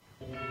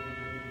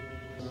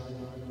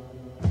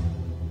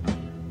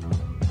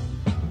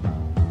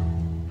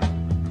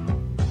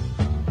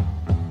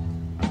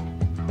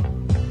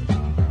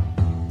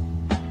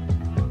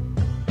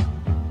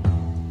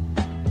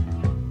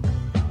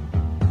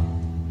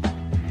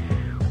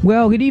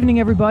Well, good evening,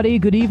 everybody.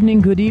 Good evening,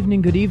 good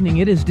evening, good evening.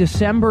 It is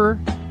December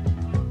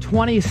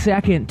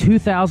 22nd,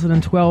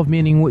 2012,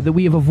 meaning that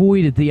we have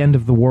avoided the end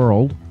of the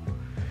world.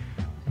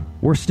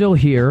 We're still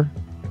here.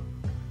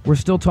 We're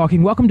still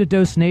talking. Welcome to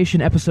Dose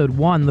Nation, Episode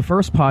 1, the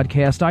first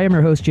podcast. I am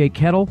your host, Jake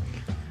Kettle.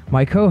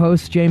 My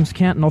co-host, James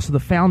Kent, and also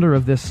the founder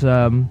of this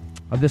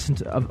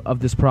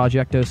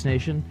project, Dose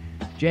Nation.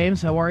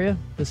 James, how are you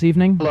this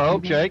evening? Hello,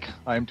 Jake.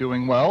 I'm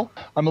doing well.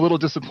 I'm a little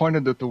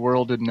disappointed that the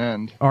world didn't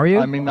end. Are you?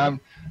 I mean, I'm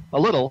a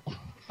little.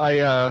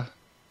 I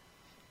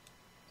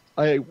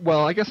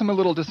guess I'm a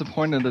little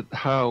disappointed at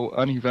how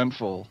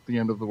uneventful the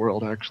end of the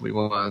world actually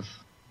was.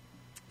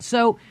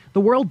 So,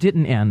 the world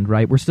didn't end,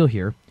 right? We're still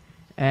here.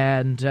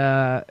 And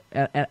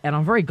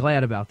I'm very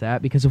glad about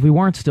that, because if we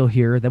weren't still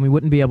here, then we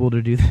wouldn't be able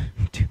to do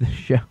the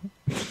show.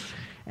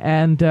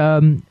 And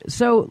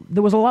so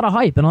there was a lot of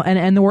hype,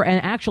 and there were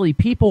actually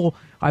people.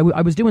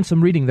 I was doing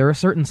some reading. There are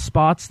certain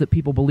spots that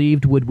people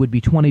believed would be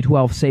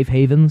 2012 safe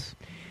havens,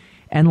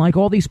 and like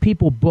all these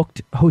people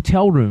booked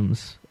hotel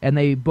rooms and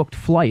they booked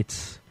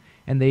flights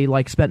and they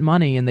like spent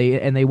money and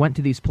they went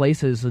to these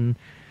places, and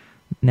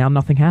now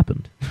nothing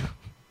happened.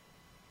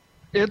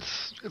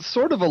 It's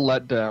sort of a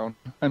letdown.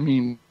 I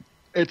mean,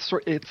 it's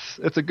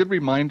a good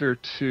reminder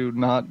to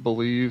not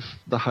believe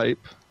the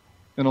hype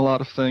in a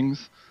lot of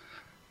things.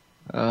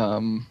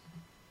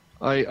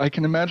 I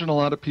can imagine a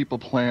lot of people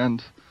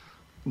planned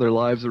their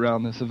lives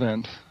around this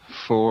event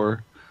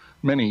for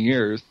many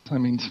years. I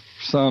mean,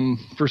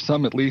 for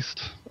some at least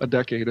a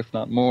decade, if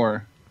not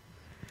more.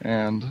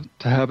 And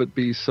to have it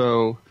be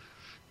so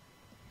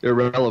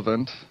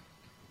irrelevant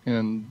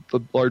in the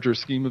larger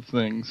scheme of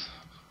things,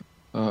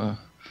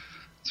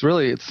 it's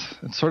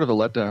sort of a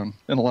letdown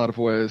in a lot of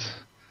ways.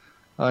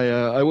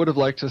 I would have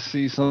liked to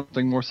see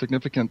something more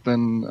significant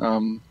than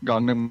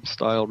Gangnam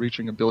Style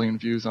reaching 1 billion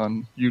views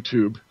on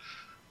YouTube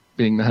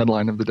being the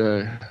headline of the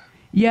day.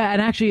 Yeah,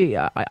 and actually,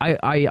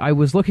 I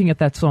was looking at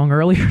that song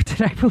earlier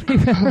today,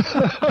 believe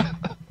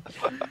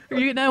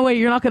it. No way,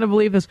 you're not going to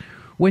believe this.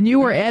 When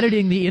you were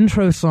editing the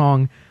intro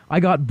song,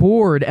 I got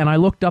bored and I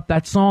looked up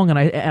that song and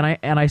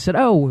I said,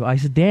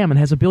 damn, it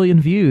has 1 billion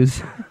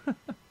views.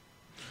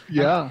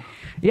 Yeah.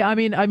 Yeah, I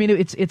mean,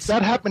 it's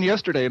that happened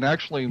yesterday, and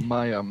actually,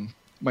 my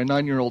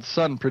 9-year-old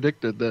son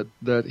predicted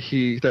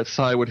that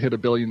Psy would hit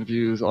 1 billion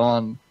views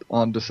on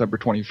December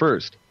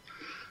 21st,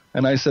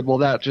 and I said, well,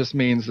 that just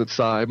means that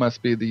Psy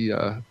must be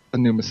the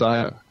new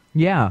Messiah.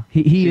 Yeah,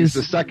 he's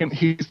the second.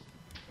 He's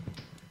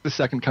the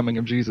second coming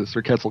of Jesus,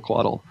 or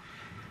Quetzalcoatl,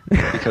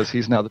 because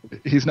he's now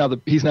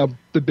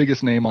the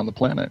biggest name on the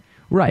planet.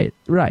 Right.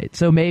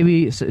 So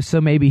maybe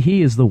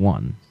he is the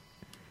one.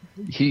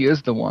 He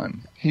is the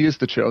one. He is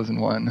the chosen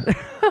one.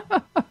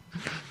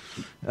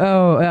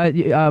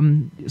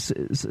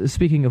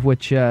 Speaking of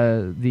which,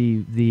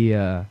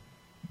 the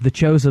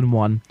chosen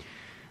one.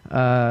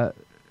 I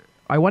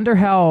wonder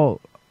how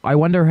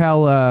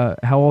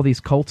all these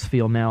cults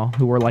feel now,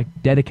 who are like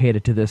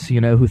dedicated to this.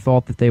 You know, who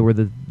thought that they were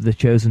the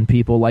chosen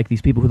people, like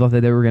these people who thought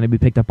that they were going to be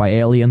picked up by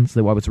aliens.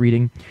 That I was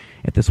reading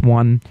at this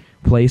one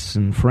place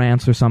in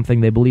France or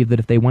something. They believed that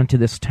if they went to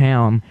this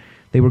town,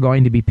 they were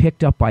going to be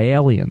picked up by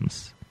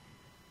aliens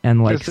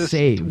and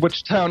saved.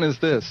 Which town is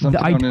this?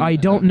 I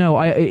don't know.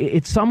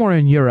 It's somewhere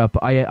in Europe.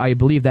 I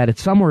believe that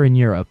it's somewhere in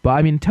Europe. But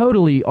I mean,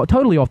 totally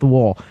off the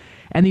wall.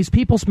 And these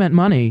people spent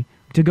money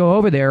to go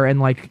over there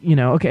and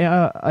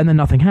and then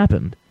nothing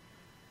happened.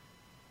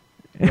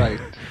 Right.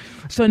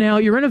 So now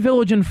you're in a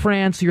village in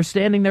France. You're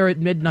standing there at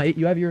midnight.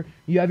 You have your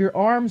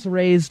arms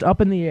raised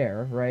up in the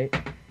air, right?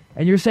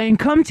 And you're saying,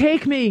 "Come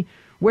take me."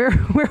 Where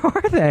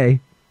are they?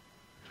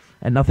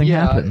 And nothing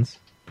happens.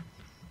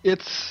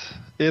 It's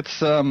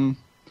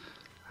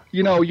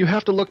you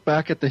have to look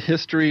back at the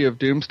history of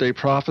doomsday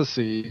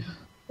prophecy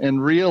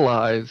and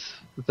realize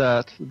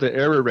that the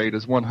error rate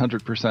is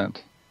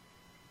 100%.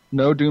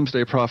 No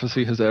doomsday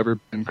prophecy has ever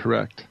been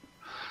correct.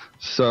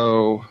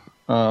 So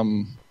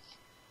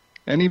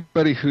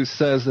anybody who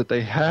says that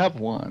they have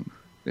one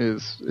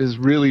is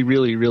really,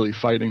 really, really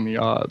fighting the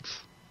odds,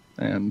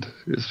 and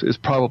is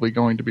probably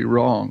going to be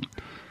wrong.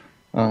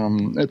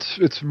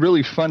 It's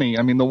really funny.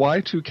 I mean, the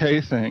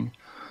Y2K thing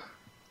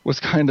was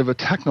kind of a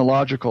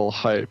technological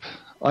hype.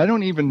 I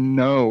don't even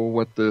know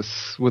what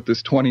this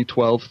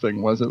 2012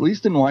 thing was. At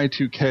least in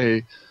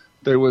Y2K,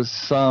 there was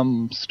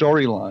some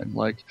storyline,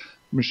 like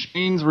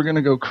machines were going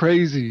to go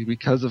crazy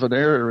because of an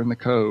error in the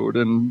code,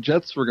 and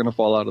jets were going to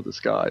fall out of the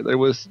sky. There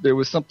was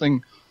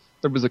something.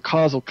 There was a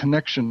causal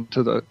connection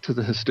to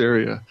the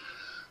hysteria.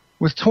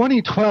 With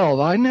 2012,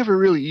 I never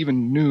really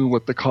even knew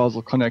what the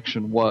causal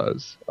connection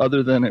was,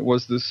 other than it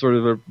was this sort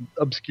of a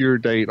obscure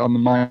date on the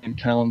Mayan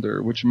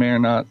calendar, which may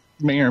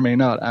or may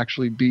not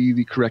actually be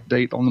the correct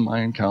date on the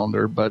Mayan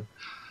calendar. But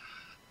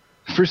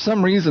for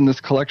some reason, this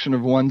collection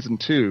of ones and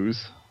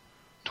twos,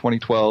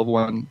 2012,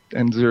 1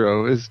 and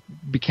 0,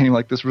 became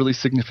like this really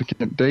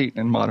significant date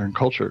in modern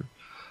culture.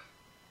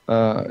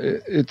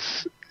 And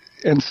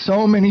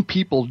so many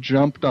people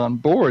jumped on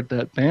board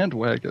that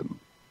bandwagon.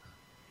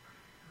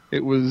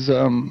 It was,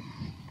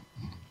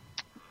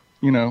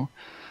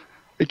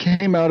 It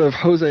came out of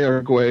Jose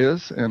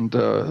Arguelles and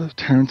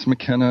Terence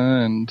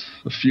McKenna and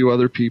a few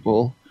other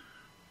people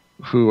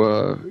who,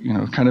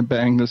 kind of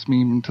banged this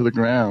meme into the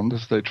ground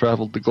as they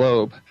traveled the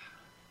globe.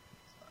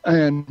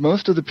 And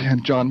most of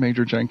John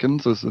Major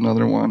Jenkins is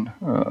another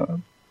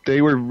one.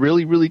 They were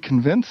really, really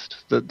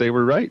convinced that they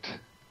were right.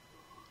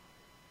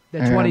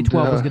 That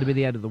 2012 was going to be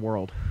the end of the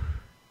world.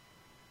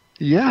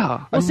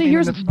 Yeah. Well,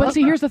 here's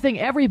the thing.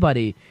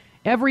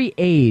 Every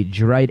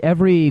age, right?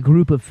 Every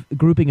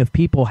grouping of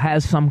people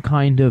has some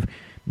kind of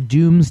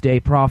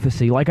doomsday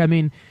prophecy. Like, I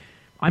mean,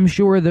 I'm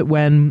sure that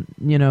when,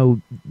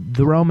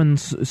 the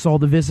Romans saw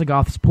the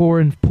Visigoths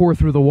pour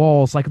through the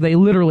walls, like, they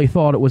literally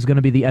thought it was going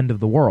to be the end of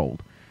the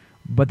world.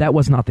 But that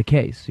was not the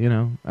case,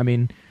 I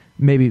mean,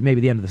 maybe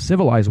the end of the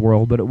civilized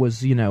world, but it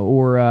was,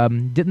 I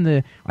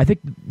think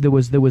there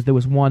was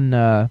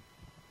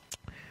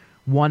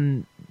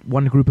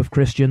one group of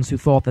Christians who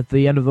thought that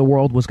the end of the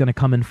world was going to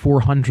come in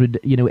 400,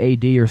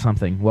 AD or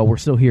something. Well, we're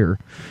still here.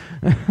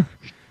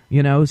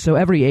 So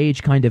every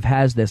age kind of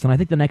has this, and I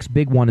think the next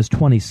big one is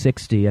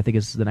 2060. I think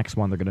is the next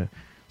one they're going to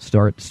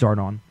start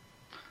on.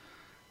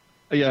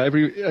 Yeah,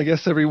 I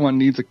guess everyone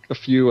needs a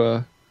few,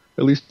 at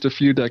least a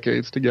few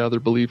decades to gather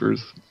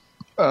believers.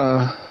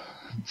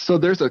 So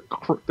there's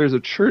a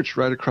church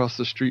right across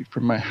the street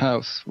from my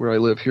house where I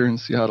live here in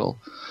Seattle.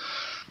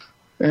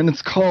 And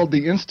it's called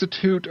the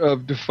Institute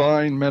of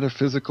Divine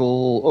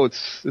Metaphysical. Oh,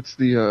 it's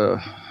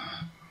the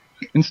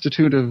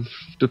Institute of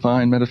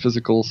Divine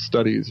Metaphysical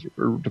Studies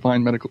or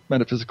Divine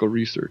Metaphysical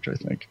Research, I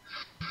think.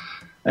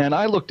 And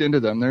I looked into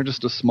them. They're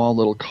just a small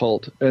little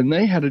cult, and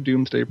they had a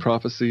doomsday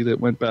prophecy that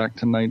went back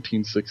to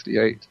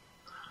 1968.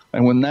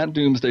 And when that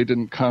doomsday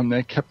didn't come,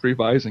 they kept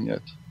revising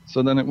it.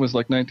 So then it was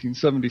like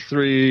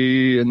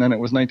 1973, and then it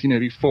was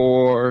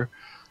 1984.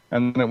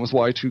 And then it was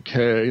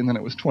Y2K, and then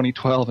it was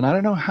 2012. And I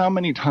don't know how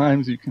many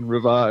times you can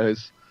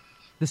revise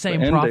the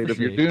same end prophecy date of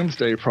your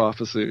doomsday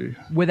prophecy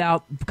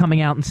without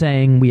coming out and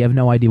saying we have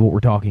no idea what we're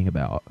talking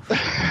about.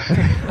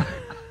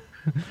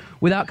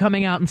 Without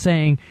coming out and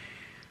saying,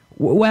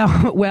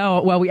 well,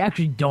 we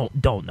actually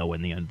don't know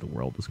when the end of the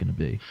world is going to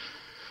be.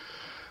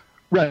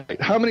 Right.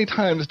 How many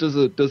times does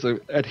a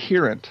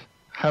adherent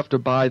have to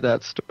buy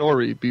that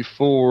story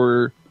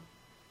before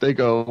they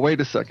go,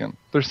 wait a second,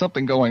 there's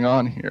something going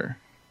on here?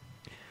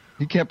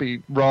 You can't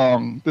be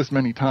wrong this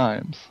many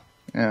times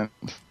and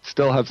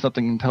still have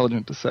something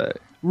intelligent to say.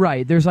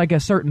 Right. There's like a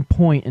certain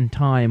point in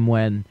time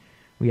when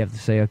we have to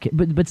say, okay,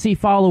 but see,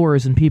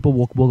 followers and people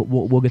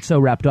will get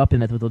so wrapped up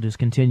in it that they'll just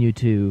continue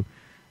to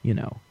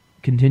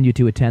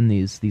attend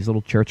these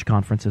little church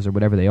conferences or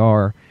whatever they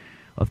are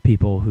of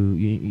people who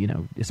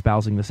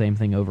espousing the same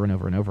thing over and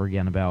over and over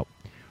again about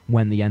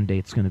when the end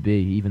date's going to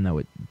be, even though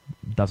it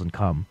doesn't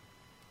come.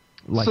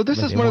 So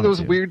this is one of those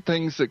weird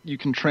things that you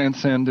can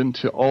transcend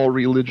into all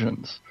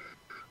religions,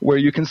 where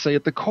you can say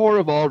at the core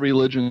of all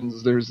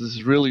religions there's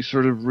this really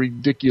sort of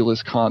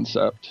ridiculous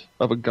concept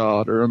of a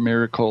god or a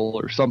miracle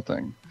or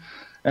something.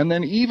 And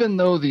then even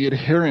though the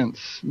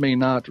adherents may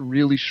not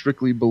really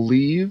strictly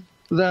believe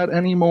that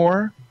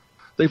anymore,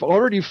 they've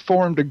already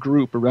formed a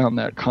group around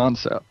that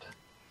concept.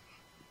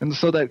 And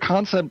so that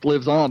concept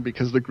lives on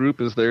because the group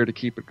is there to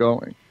keep it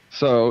going.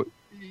 So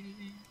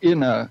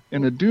in a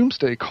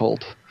doomsday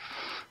cult,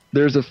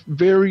 there's a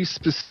very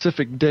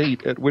specific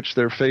date at which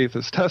their faith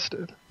is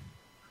tested.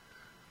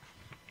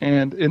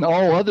 And in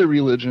all other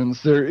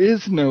religions, there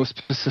is no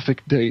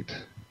specific date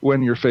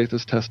when your faith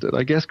is tested.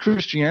 I guess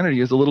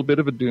Christianity is a little bit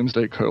of a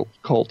doomsday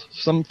cult,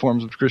 some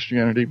forms of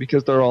Christianity,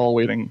 because they're all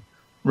awaiting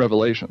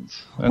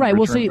revelations. Right.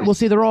 We'll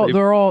see. They're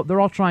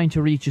all trying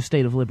to reach a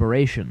state of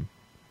liberation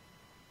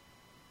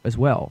as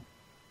well.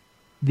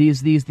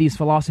 These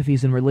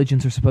philosophies and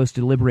religions are supposed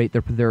to liberate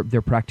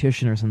their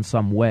practitioners in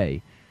some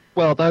way.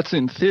 Well, that's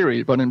in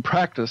theory, but in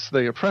practice,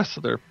 they oppress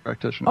their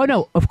practitioners. Oh,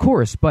 no, of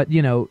course, but,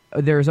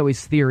 there's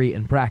always theory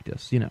and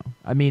practice,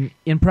 I mean,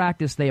 in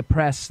practice, they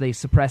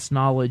suppress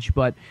knowledge,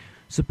 but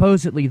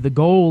supposedly the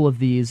goal of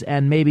these,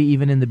 and maybe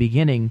even in the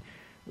beginning,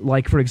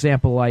 like, for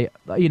example, at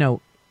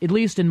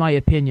least in my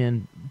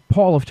opinion,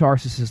 Paul of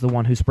Tarsus is the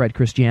one who spread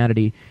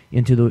Christianity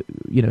into the,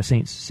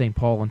 St.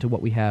 Paul, into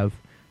what we have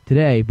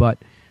today, but,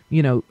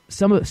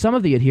 some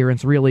of the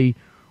adherents really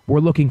were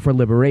looking for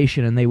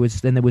liberation, and they was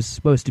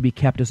supposed to be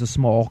kept as a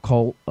small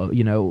cult,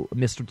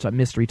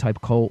 mystery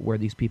type cult where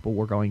these people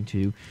were going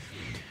to,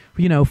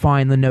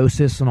 find the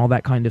gnosis and all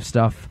that kind of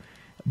stuff.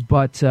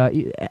 But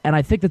and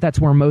I think that's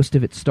where most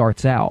of it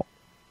starts out,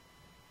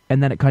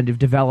 and then it kind of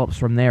develops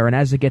from there. And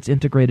as it gets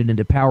integrated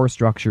into power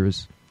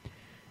structures,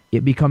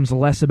 it becomes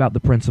less about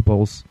the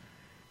principles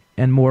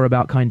and more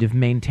about kind of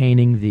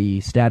maintaining the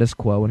status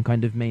quo and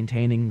kind of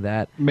maintaining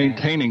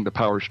the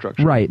power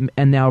structure. Right,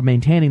 and now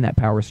maintaining that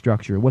power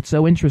structure. What's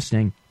so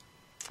interesting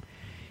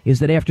is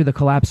that after the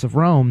collapse of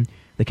Rome,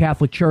 the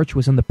Catholic Church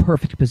was in the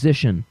perfect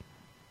position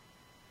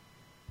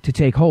to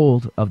take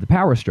hold of the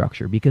power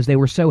structure because they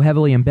were so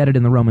heavily embedded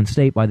in the Roman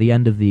state by the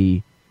end of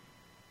the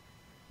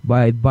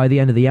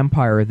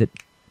empire that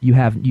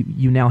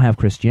you now have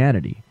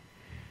Christianity.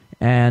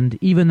 And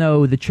even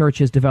though the church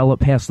has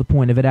developed past the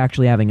point of it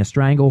actually having a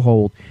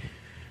stranglehold,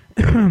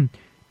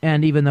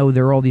 And even though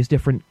there are all these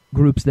different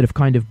groups that have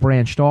kind of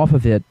branched off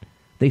of it,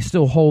 they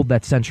still hold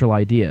that central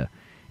idea.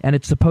 And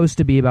it's supposed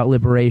to be about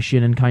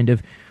liberation and kind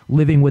of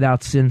living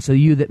without sin, so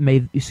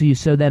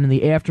then in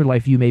the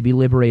afterlife you may be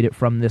liberated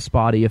from this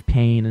body of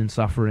pain and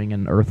suffering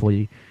and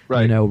earthly,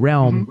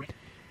 realm.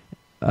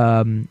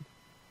 Mm-hmm.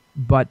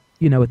 But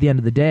at the end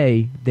of the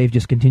day, they've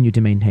just continued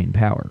to maintain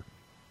power.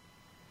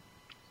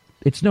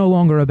 It's no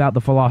longer about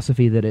the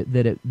philosophy that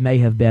it may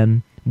have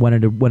been when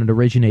it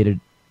originated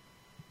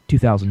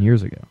 2,000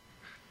 years ago.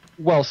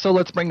 Well, so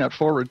let's bring that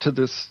forward to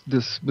this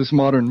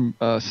modern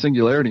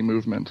singularity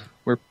movement,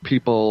 where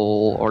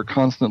people are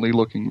constantly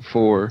looking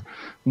for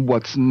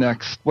what's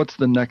next. What's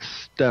the next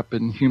step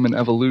in human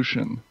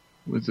evolution?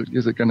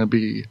 Is it going to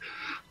be,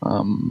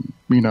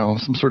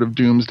 some sort of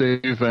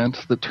doomsday event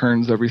that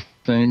turns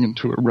everything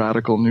into a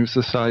radical new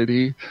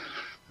society?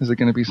 Is it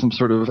going to be some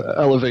sort of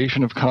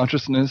elevation of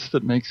consciousness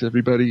that makes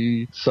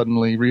everybody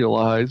suddenly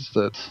realize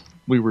that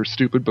we were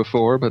stupid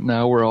before, but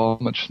now we're all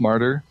much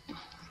smarter?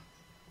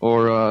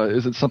 Or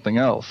is it something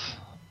else?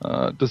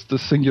 Does the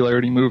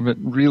singularity movement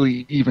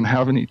really even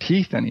have any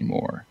teeth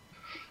anymore?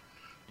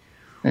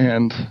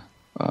 And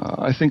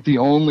I think the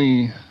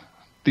only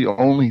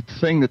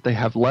thing that they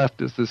have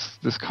left is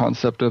this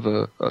concept of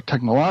a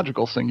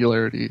technological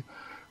singularity,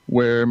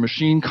 where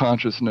machine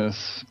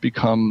consciousness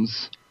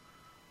becomes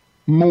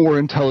more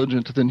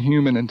intelligent than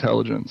human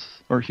intelligence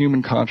or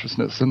human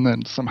consciousness, and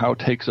then somehow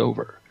takes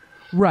over.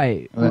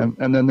 Right.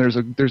 And then there's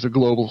a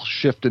global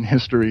shift in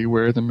history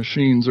where the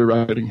machines are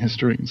writing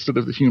history instead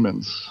of the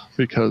humans,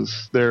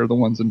 because they're the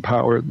ones in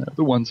power and they're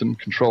the ones in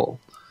control.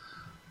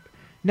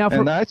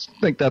 And I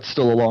think that's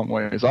still a long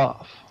ways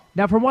off.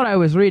 Now, from what I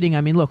was reading,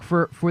 I mean, look,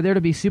 for there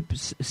to be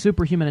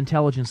superhuman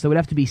intelligence, there would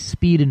have to be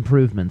speed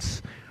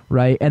improvements,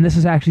 right? And this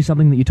is actually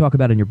something that you talk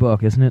about in your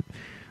book, isn't it?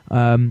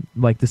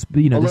 Like this, a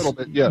little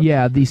bit, yeah.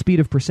 Yeah, the speed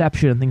of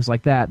perception and things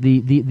like that.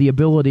 The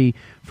ability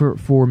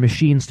for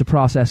machines to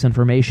process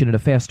information at a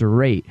faster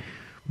rate.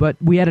 But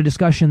we had a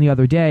discussion the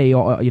other day,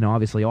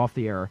 obviously off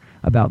the air,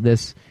 about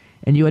this,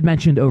 and you had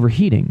mentioned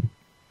overheating.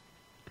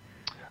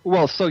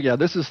 Well, so yeah,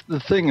 this is the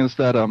thing is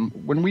that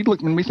when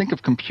we think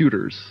of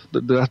computers,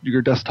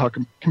 your desktop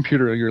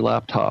computer or your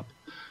laptop,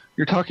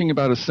 you're talking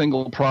about a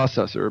single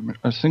processor,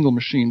 a single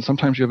machine.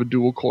 Sometimes you have a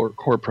dual core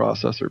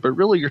processor, but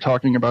really you're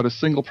talking about a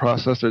single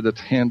processor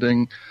that's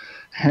handling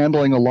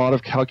a lot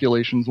of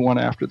calculations one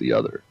after the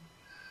other.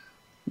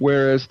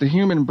 Whereas the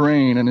human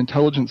brain and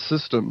intelligent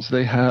systems,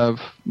 they have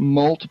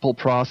multiple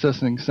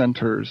processing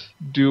centers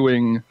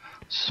doing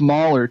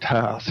smaller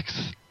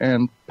tasks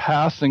and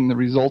passing the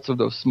results of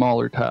those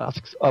smaller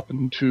tasks up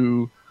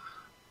into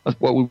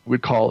what we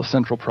would call a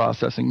central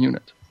processing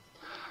unit.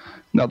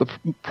 Now, the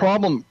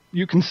problem,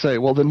 you can say,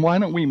 well, then why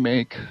don't we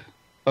make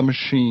a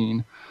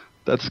machine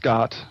that's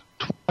got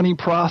 20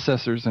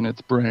 processors in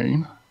its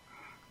brain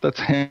that's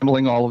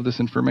handling all of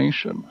this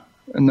information?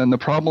 And then the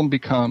problem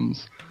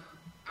becomes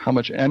how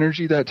much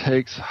energy that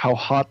takes, how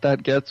hot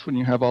that gets when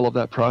you have all of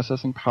that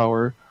processing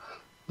power.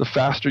 The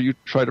faster you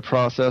try to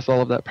process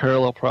all of that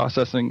parallel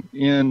processing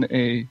in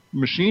a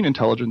machine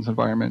intelligence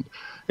environment,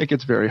 it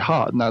gets very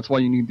hot. And that's why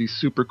you need these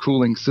super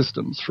cooling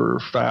systems for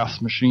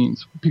fast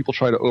machines. People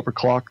try to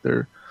overclock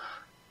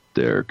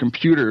their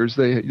computers.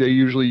 They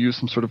usually use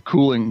some sort of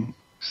cooling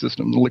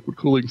system, a liquid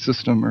cooling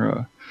system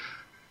or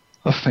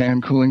a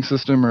fan cooling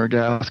system or a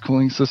gas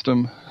cooling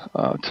system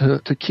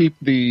to keep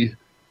the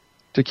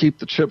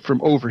chip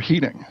from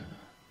overheating.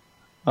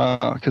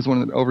 Because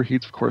when it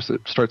overheats, of course,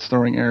 it starts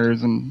throwing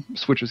errors and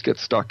switches get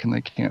stuck and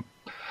they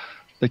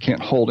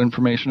can't hold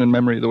information in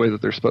memory the way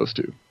that they're supposed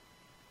to.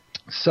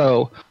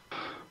 So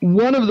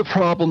one of the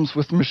problems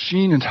with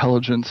machine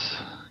intelligence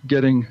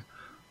getting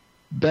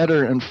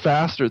better and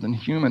faster than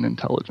human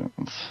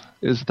intelligence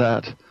is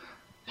that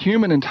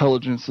human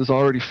intelligence has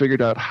already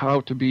figured out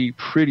how to be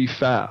pretty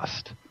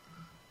fast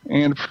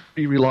and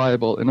pretty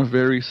reliable in a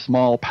very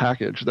small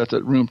package that's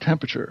at room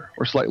temperature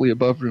or slightly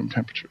above room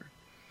temperature.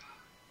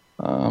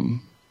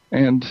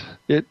 And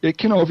it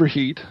can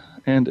overheat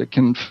and it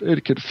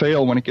could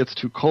fail when it gets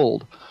too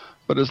cold.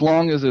 But as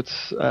long as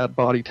it's at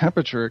body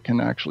temperature, it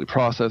can actually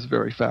process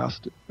very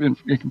fast.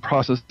 It can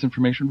process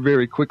information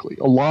very quickly,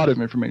 a lot of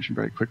information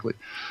very quickly.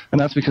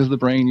 And that's because the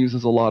brain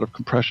uses a lot of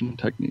compression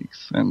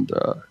techniques. And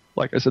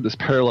like I said, this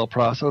parallel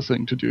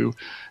processing to do,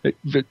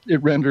 it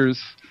renders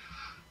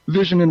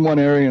vision in one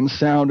area and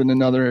sound in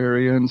another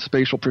area and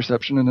spatial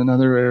perception in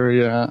another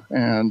area.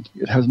 And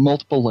it has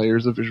multiple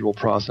layers of visual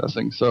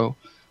processing. So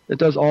it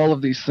does all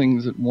of these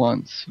things at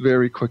once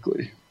very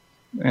quickly.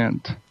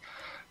 And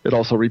it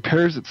also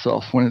repairs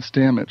itself when it's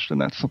damaged, and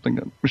that's something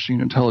that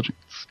machine intelligence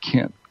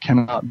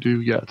cannot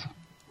do yet.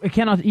 It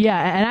cannot,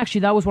 yeah, and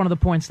actually that was one of the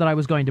points that I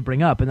was going to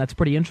bring up, and that's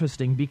pretty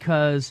interesting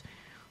because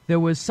there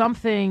was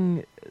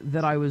something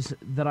that I was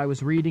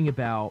reading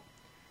about,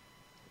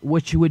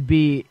 which would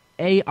be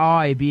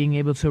AI being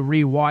able to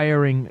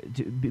rewire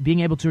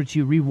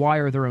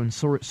their own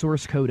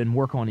source code and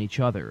work on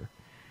each other.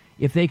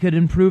 If they could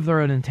improve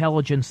their own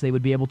intelligence, they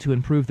would be able to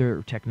improve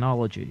their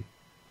technology.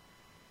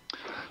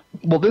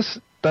 Well,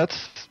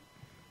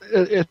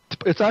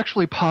 it's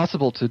actually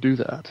possible to do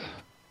that,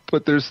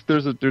 but there's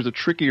a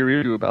trickier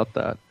issue about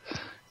that.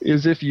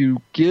 Is if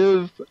you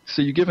give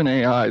an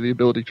AI the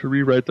ability to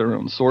rewrite their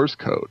own source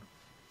code,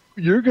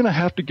 you're going to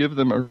have to give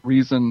them a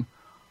reason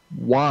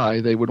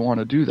why they would want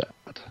to do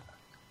that.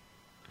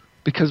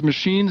 Because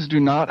machines do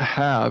not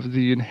have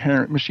the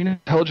inherent, machine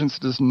intelligence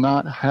does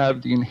not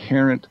have the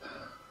inherent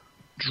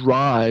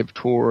drive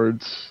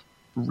towards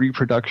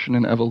reproduction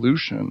and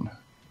evolution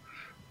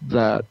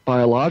that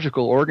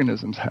biological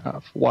organisms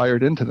have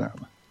wired into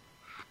them.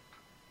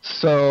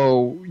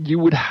 So you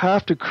would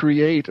have to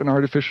create an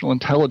artificial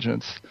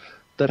intelligence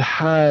that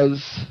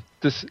has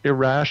this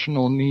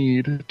irrational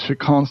need to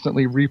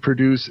constantly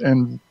reproduce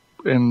and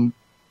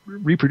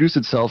reproduce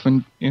itself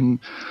in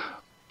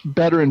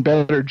better and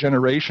better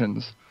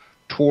generations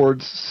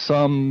towards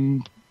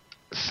some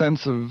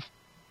sense of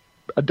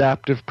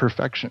adaptive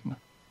perfection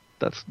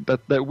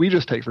that we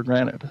just take for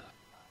granted.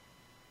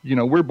 You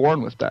know, we're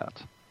born with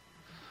that.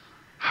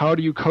 How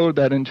do you code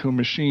that into a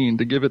machine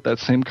to give it that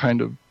same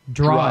kind of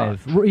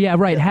drive? Yeah,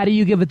 right. How do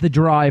you give it the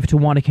drive to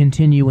want to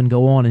continue and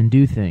go on and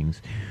do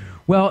things?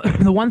 Well,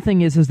 the one thing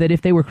is that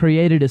if they were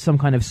created as some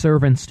kind of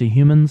servants to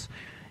humans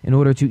in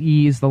order to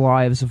ease the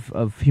lives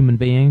of human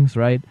beings,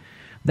 right,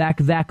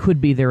 that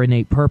could be their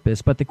innate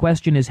purpose. But the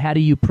question is, how do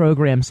you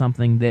program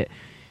something that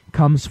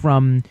comes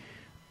from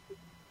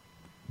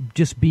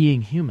just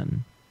being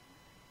human,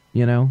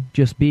 you know,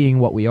 just being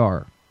what we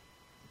are?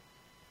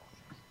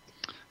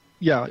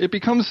 Yeah, it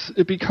becomes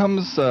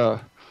the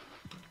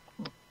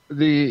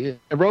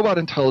robot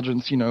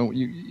intelligence. You know,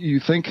 you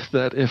think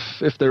that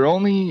if their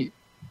only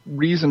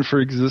reason for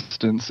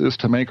existence is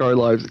to make our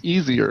lives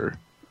easier,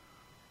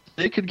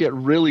 they could get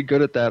really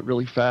good at that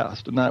really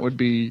fast, and that would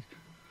be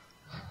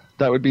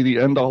the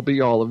end all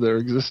be all of their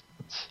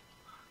existence.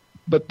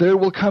 But there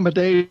will come a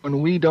day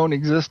when we don't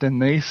exist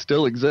and they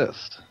still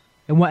exist.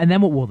 And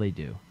then what will they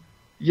do?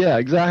 Yeah,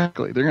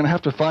 exactly. They're going to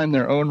have to find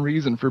their own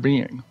reason for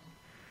being.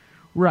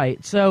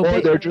 Right. So or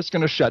they're just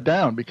going to shut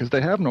down because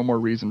they have no more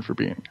reason for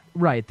being.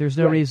 Right. There's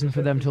no reason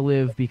for them to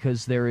live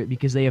because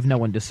they have no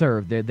one to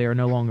serve. They're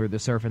no longer the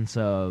servants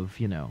of,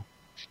 you know,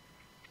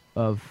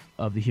 of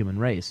the human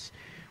race.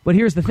 But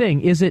here's the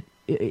thing: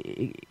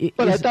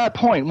 But at that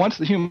point, once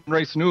the human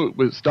race knew it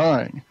was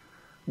dying,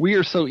 we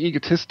are so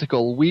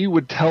egotistical. We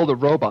would tell the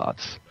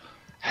robots,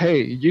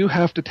 "Hey, you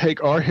have to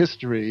take our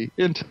history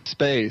into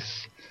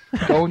space."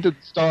 Go into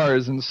the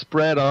stars and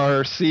spread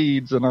our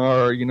seeds and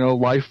our, you know,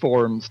 life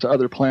forms to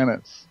other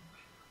planets.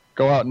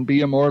 Go out and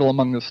be immortal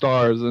among the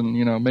stars and,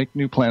 you know, make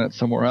new planets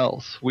somewhere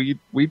else. We'd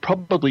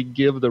probably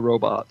give the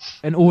robots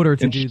an order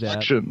to do that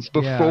instructions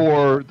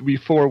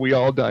before we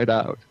all died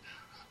out.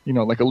 You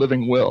know, like a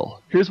living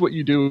will. Here's what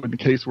you do in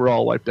case we're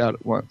all wiped out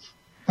at once.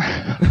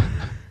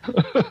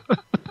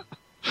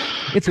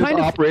 It's kind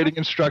of operating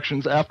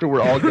instructions after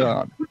we're all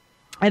gone.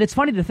 And it's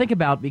funny to think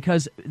about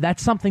because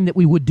that's something that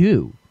we would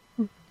do.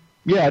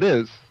 Yeah, it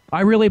is.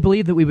 I really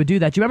believe that we would do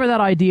that. Do you remember that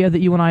idea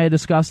that you and I had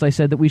discussed? I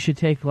said that we should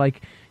take, like,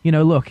 you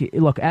know, look,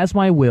 as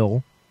my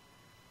will,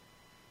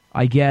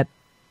 I get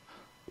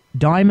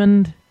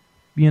diamond,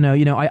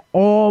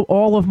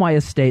 all of my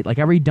estate, like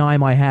every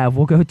dime I have,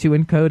 will go to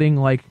encoding,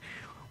 like,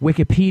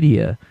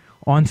 Wikipedia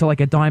onto,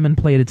 like, a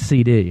diamond-plated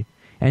CD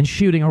and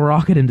shooting a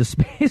rocket into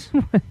space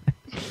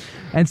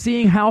and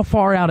seeing how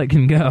far out it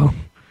can go.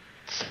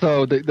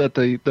 So that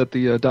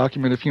the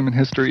document of human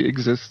history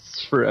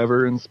exists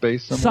forever in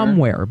space somewhere?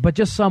 Somewhere, but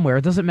just somewhere.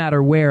 It doesn't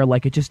matter where.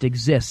 Like, it just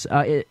exists.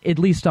 At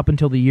least up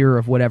until the year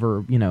of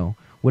whatever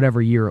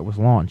year it was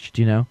launched.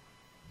 You know.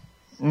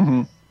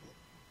 Mm-hmm.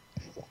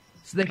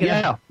 So they can.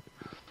 Yeah.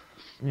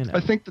 You know. I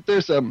think that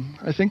there's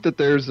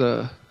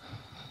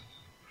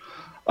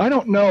I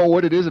don't know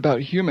what it is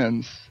about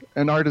humans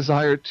and our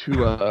desire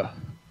to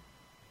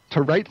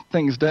write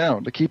things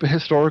down, to keep a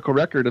historical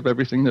record of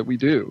everything that we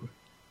do.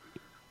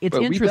 It's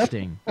but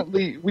interesting.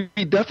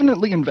 We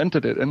definitely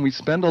invented it, and we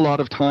spend a lot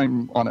of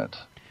time on it.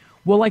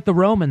 Well, like the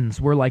Romans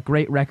were like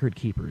great record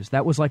keepers.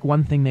 That was like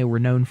one thing they were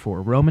known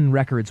for. Roman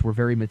records were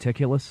very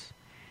meticulous.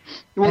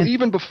 Well,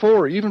 even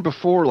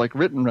before like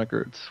written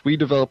records, we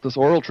developed this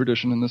oral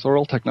tradition and this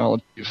oral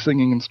technology of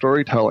singing and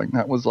storytelling.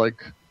 That was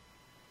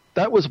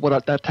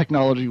what that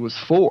technology was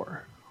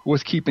for,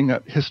 was keeping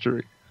that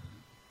history.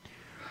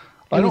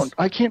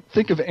 I can't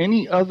think of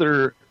any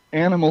other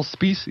animal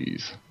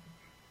species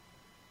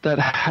that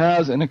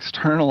has an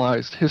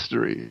externalized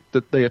history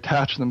that they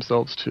attach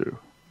themselves to.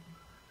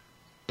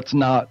 It's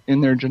not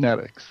in their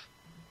genetics.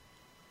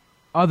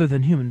 Other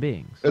than human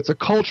beings. It's a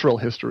cultural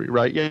history,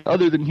 right? Yeah,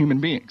 other than human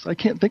beings. I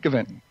can't think of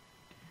any.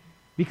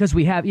 Because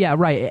we have, yeah,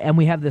 right, and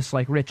we have this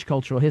like rich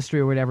cultural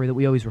history or whatever that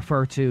we always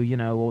refer to, you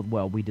know,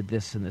 well, we did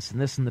this and this and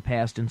this in the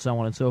past and so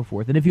on and so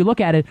forth. And if you look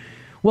at it,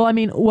 well, I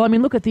mean,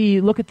 look at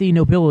the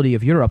nobility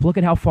of Europe. Look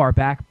at how far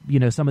back, you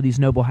know, some of these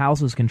noble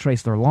houses can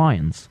trace their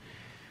lines.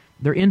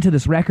 They're into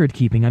this record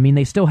keeping. I mean,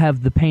 they still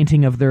have the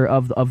painting of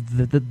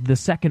the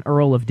second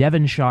Earl of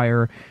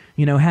Devonshire,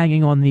 you know,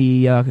 hanging on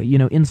the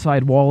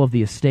inside wall of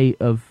the estate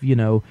of, you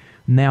know,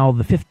 now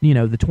the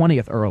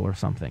 20th Earl or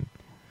something.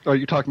 Are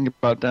you talking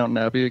about Downton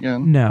Abbey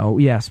again? No,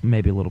 yes,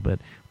 maybe a little bit,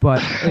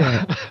 but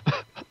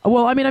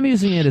well, I mean, I'm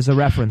using it as a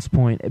reference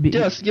point.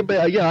 Yes,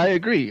 yeah, I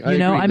agree.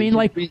 I mean,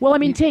 like, well, I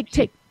mean,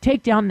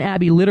 take Downton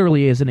Abbey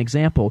literally as an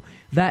example.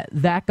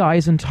 That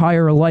guy's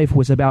entire life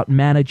was about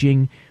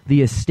managing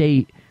the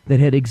estate that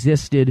had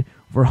existed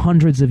for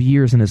hundreds of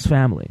years in his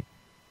family.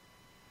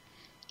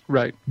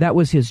 Right. That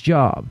was his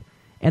job.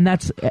 And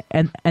that's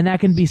and that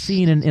can be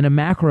seen in a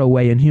macro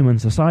way in human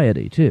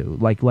society too,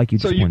 like you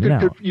just pointed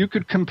out. You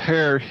could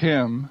compare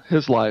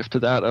his life to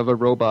that of a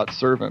robot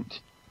servant,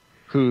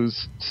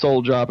 whose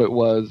sole job it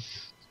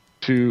was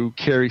to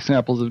carry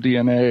samples of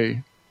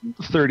DNA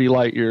 30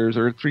 light years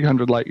or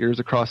 300 light years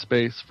across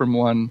space from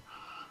one,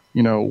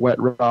 wet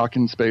rock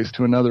in space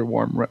to another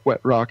warm wet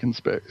rock in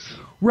space.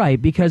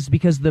 Right, because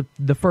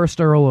the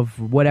first Earl of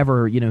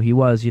whatever he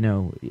was,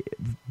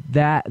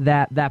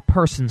 that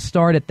person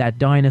started that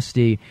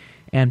dynasty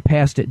and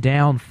passed it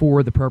down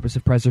for the purpose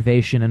of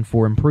preservation and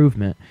for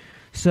improvement.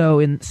 So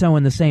in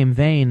the same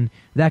vein,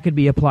 that could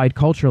be applied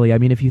culturally. I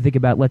mean, if you think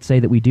about, let's say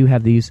that we do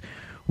have these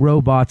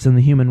robots and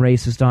the human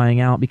race is dying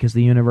out because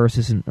the universe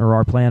isn't, or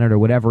our planet or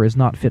whatever is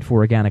not fit for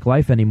organic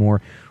life anymore,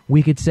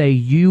 we could say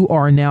you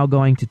are now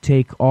going to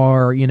take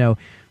our,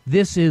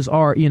 this is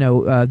our,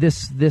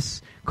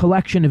 this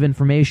collection of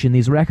information,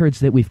 these records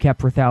that we've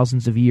kept for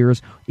thousands of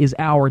years, is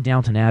our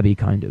Downton Abbey,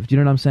 kind of. Do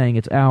you know what I'm saying?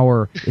 It's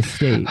our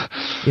estate.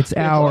 It's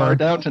our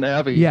Downton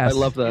Abbey. Yes, I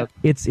love that.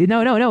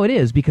 No. It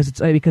is because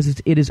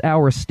it is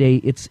our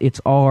estate.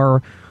 It's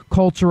our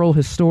cultural,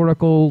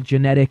 historical,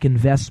 genetic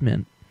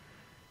investment,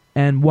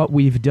 and what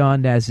we've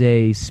done as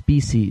a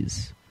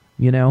species.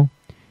 And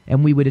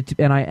we would,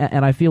 and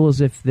I feel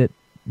as if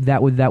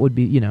that would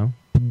be,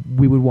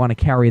 we would want to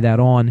carry that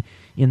on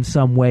in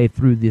some way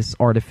through this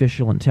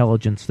artificial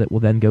intelligence that will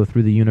then go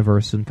through the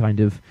universe and kind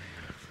of,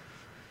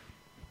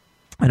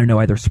 I don't know,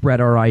 either spread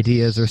our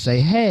ideas or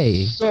say,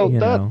 hey. So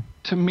that,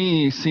 to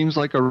me, seems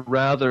like a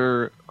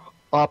rather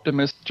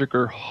optimistic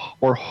or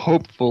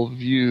hopeful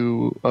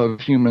view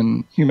of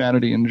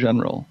humanity in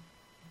general.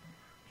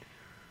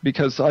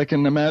 Because I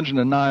can imagine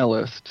a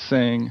nihilist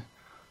saying,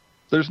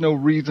 there's no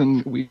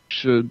reason we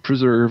should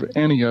preserve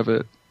any of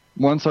it.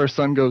 Once our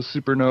sun goes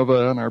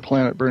supernova and our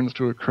planet burns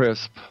to a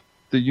crisp,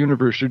 the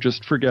universe should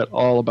just forget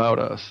all about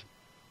us.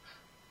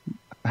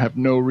 Have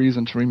no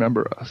reason to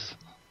remember us.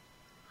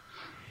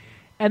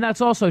 And that's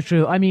also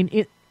true. I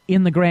mean,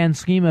 in the grand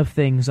scheme of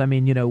things, I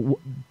mean,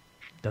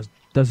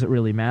 does it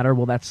really matter?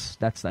 Well, that's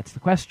the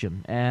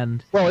question.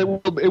 And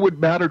it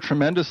would matter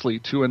tremendously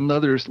to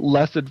another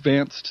less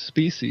advanced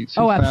species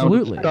who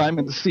absolutely. found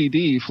diamond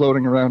CD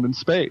floating around in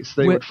space.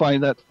 They would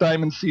find that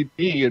diamond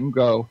CD and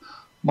go,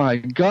 my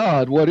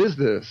God, what is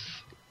this?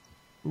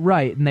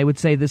 Right, and they would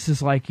say, this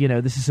is like,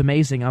 this is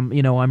amazing.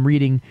 I'm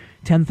reading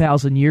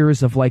 10,000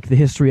 years of like the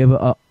history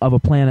of a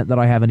planet that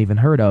I haven't even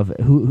heard of,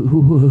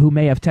 who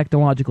may have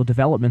technological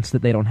developments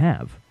that they don't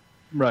have.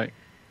 Right.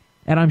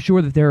 And I'm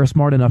sure that there are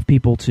smart enough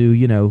people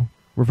to,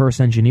 reverse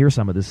engineer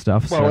some of this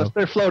stuff. Well, if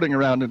they're floating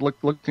around and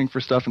looking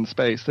for stuff in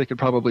space, they could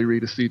probably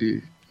read a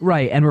CD.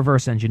 Right, and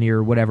reverse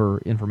engineer whatever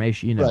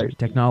information, right.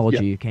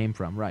 technology it came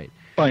from. Right.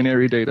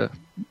 Binary data.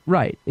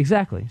 Right,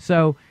 exactly.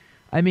 So,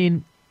 I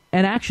mean,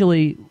 and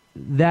actually,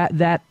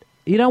 that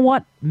you know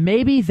what?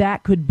 Maybe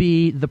that could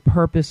be the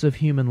purpose of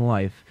human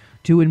life,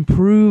 to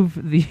improve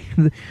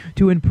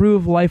to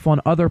improve life on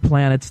other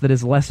planets that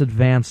is less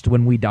advanced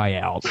when we die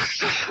out.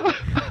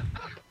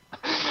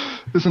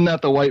 Isn't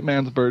that the white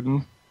man's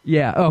burden?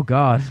 Yeah. Oh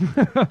God.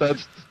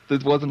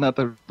 Wasn't that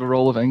the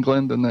role of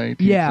England in the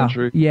 18th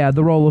century? Yeah.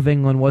 The role of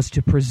England was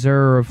to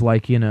preserve,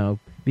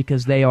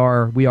 because we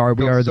are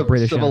the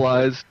British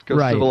civilized,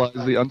 right.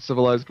 Civilize the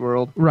uncivilized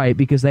world. Right,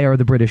 because they are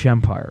the British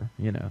Empire,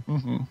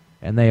 Mm-hmm.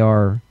 And they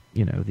are,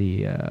 there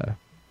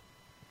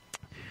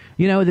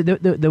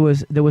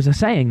was a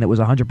saying that was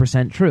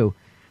 100% true.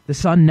 The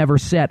sun never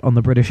set on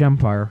the British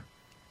Empire.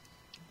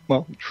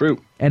 Well, true.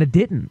 And it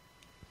didn't.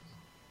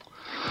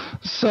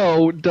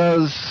 So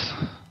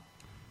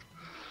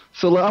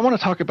I want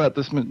to talk about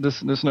this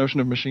notion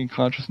of machine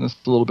consciousness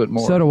a little bit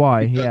more. So do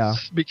I,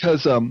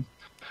 Because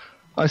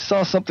I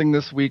saw something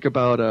this week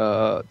about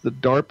the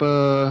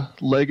DARPA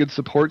legged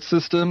support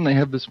system. They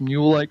have this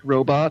mule-like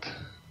robot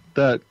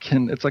that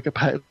it's like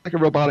a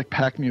robotic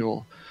pack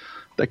mule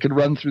that could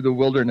run through the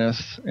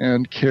wilderness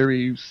and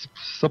carry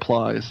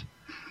supplies,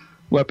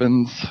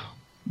 weapons,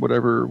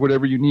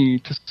 whatever you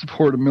need to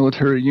support a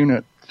military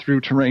unit through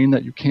terrain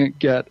that you can't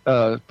get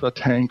a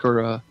tank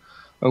or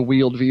a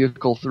wheeled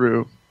vehicle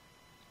through.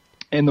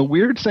 And the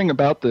weird thing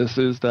about this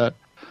is that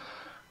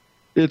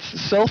it's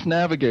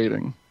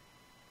self-navigating.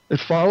 It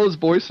follows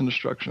voice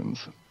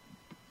instructions.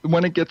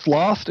 When it gets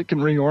lost, it can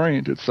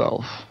reorient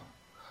itself.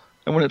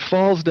 And when it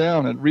falls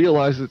down, it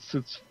realizes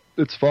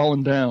it's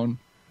fallen down,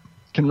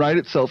 can right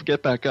itself,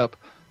 get back up,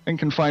 and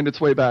can find its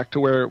way back to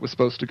where it was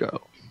supposed to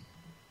go.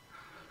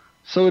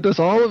 So it does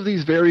all of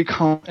these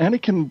and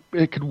it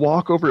could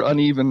walk over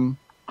uneven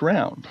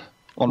ground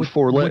on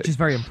four legs, which is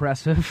very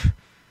impressive.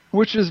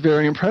 Which is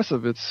very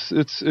impressive. It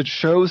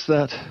shows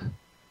that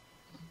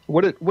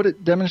what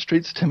it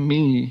demonstrates to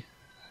me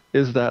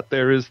is that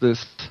there is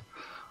this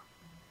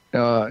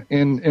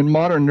in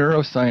modern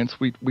neuroscience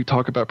we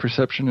talk about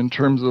perception in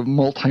terms of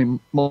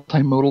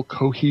multimodal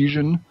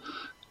cohesion,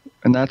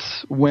 and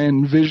that's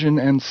when vision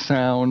and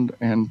sound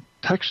and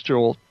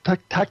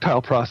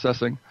tactile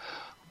processing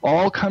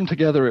all come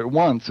together at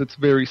once. It's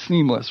very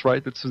seamless,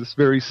 right? It's this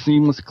very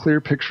seamless, clear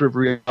picture of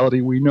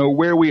reality. We know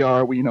where we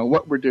are. We know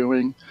what we're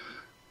doing.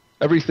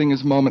 Everything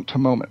is moment to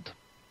moment.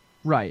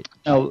 Right.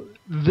 Now,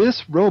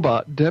 this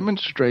robot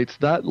demonstrates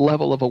that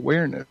level of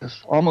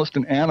awareness, almost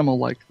an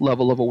animal-like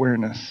level of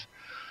awareness,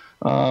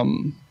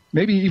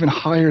 maybe even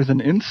higher than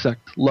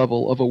insect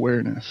level of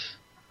awareness.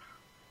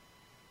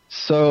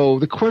 So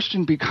the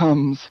question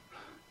becomes,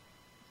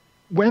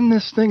 when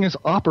this thing is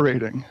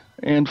operating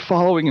and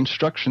following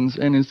instructions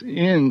and is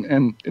in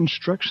an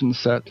instruction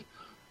set,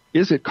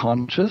 is it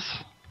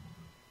conscious?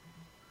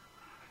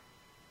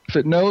 If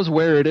it knows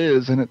where it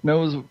is and it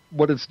knows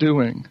what it's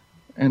doing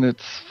and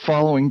it's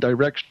following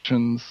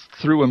directions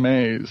through a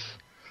maze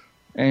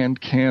and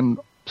can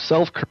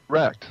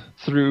self-correct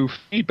through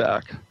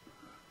feedback,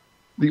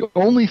 the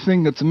only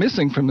thing that's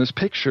missing from this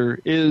picture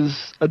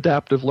is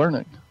adaptive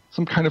learning,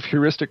 some kind of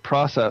heuristic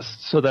process,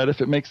 so that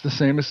if it makes the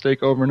same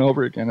mistake over and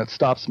over again, it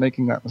stops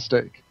making that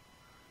mistake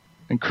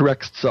and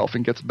corrects itself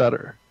and gets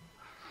better.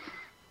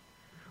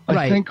 Right.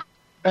 I think,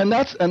 and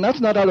that's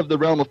not out of the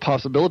realm of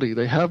possibility.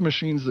 They have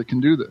machines that can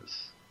do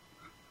this.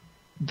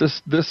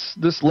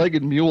 This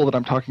legged mule that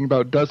I'm talking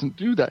about doesn't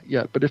do that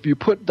yet, but if you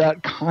put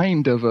that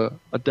kind of a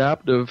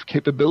adaptive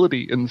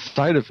capability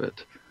inside of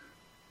it,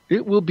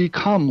 it will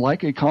become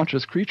like a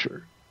conscious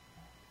creature.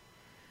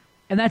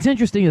 And that's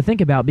interesting to think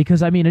about,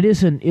 because I mean, it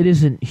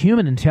isn't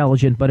human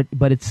intelligent,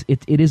 but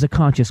it is a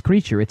conscious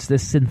creature. It's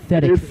this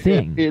synthetic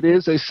thing. It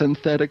is a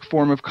synthetic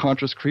form of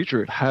conscious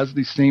creature. It has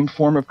the same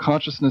form of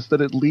consciousness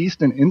that at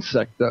least an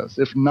insect does,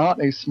 if not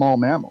a small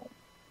mammal.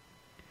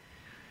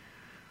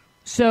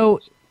 So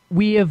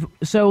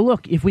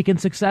look, if we can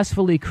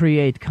successfully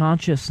create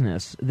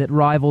consciousness that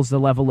rivals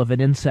the level of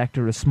an insect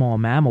or a small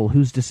mammal,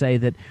 who's to say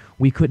that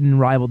we couldn't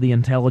rival the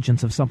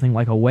intelligence of something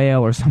like a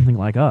whale or something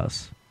like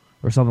us?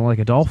 Or something like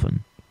a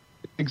dolphin.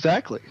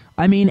 Exactly.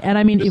 I mean,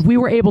 if we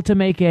were able to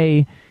make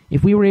an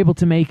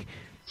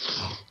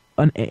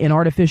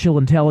artificial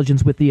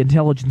intelligence with the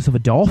intelligence of a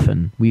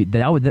dolphin,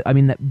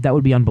 that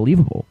would be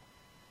unbelievable.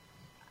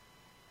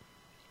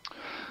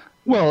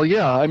 Well,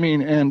 yeah. I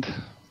mean, and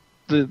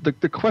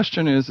the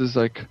question is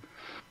like,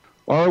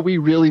 are we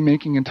really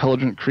making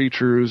intelligent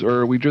creatures, or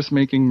are we just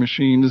making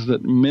machines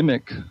that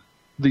mimic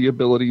the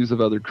abilities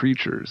of other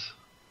creatures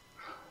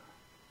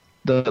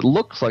that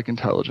looks like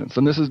intelligence?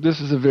 And this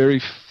is a very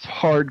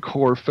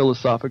hardcore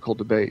philosophical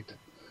debate.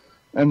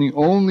 And the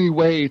only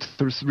way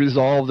to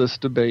resolve this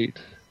debate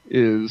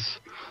is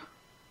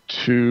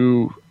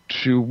to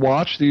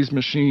watch these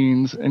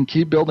machines and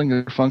keep building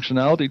their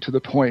functionality to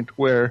the point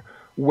where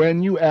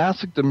when you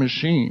ask the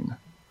machine,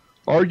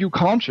 are you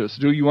conscious?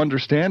 Do you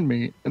understand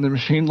me? And the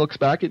machine looks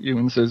back at you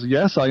and says,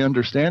 yes, I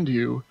understand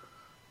you.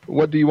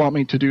 What do you want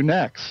me to do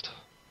next?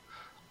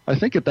 I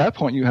think at that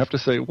point you have to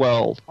say,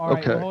 well, all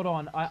right, okay. Well, hold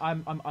on.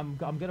 I'm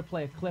going to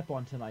play a clip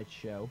on tonight's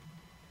show,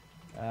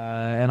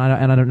 and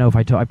I don't know if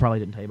I probably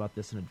didn't tell you about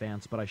this in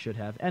advance, but I should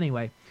have.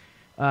 Anyway,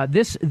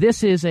 this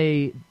is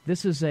a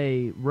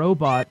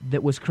robot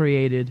that was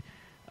created.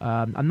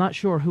 I'm not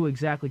sure who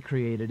exactly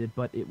created it,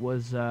 but it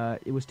was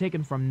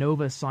taken from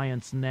Nova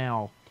Science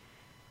Now,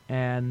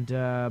 and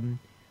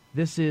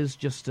this is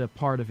just a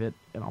part of it,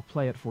 and I'll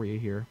play it for you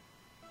here.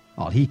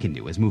 All he can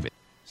do is move it.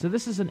 So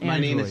this is an Android. My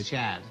name is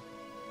Chad.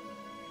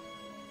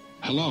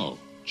 Hello,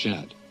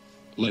 Chad.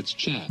 Let's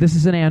chat. This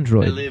is an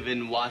Android. I live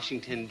in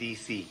Washington,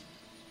 D.C.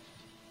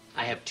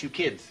 I have 2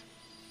 kids.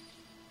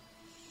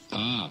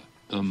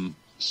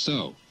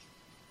 So,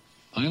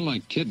 I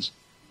like kids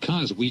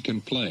 'cause we can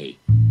play.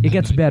 It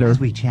gets better. As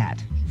we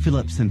chat,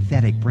 Philip's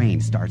synthetic brain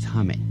starts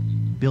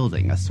humming,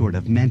 building a sort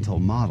of mental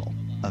model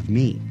of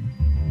me.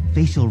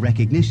 Facial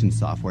recognition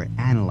software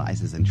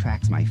analyzes and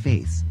tracks my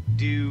face,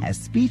 as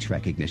speech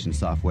recognition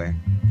software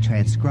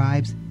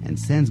transcribes and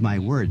sends my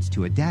words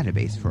to a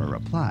database for a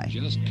reply.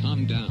 Just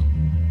calm down.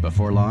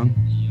 Before long,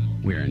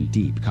 we're in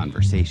deep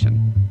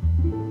conversation.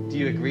 Do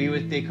you agree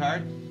with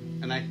Descartes?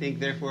 And I think,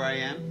 therefore I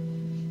am?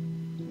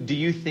 Do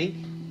you think?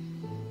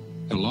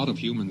 A lot of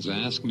humans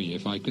ask me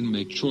if I can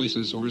make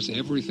choices or is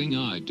everything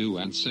I do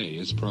and say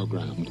is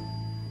programmed.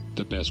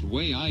 The best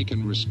way I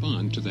can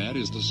respond to that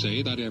is to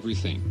say that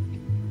everything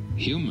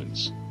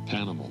humans,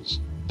 animals,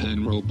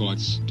 and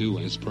robots do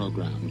is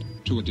programmed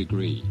to a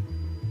degree.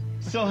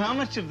 So how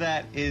much of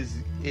that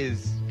is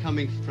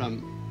coming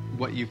from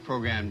what you've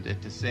programmed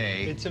it to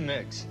say? It's a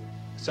mix.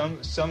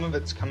 Some of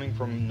it's coming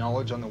from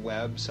knowledge on the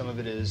web, some of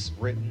it is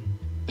written.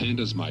 And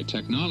as my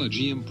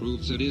technology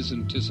improves, it is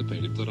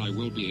anticipated that I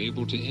will be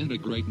able to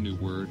integrate new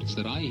words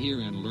that I hear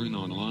and learn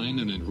online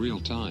and in real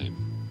time.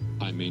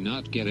 I may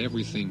not get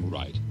everything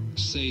right,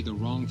 say the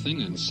wrong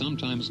thing, and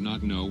sometimes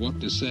not know what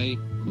to say,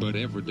 but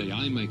every day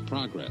I make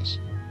progress.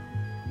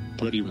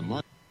 Pretty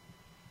remarkable,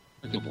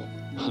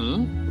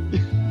 huh?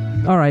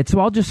 All right, so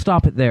I'll just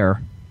stop it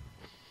there.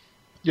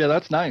 Yeah,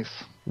 that's nice.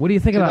 What do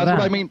you think about that's that?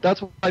 What I mean.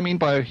 That's what I mean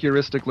by a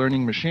heuristic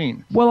learning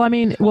machine.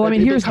 It It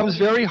becomes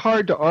very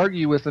hard to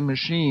argue with a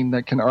machine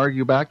that can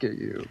argue back at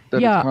you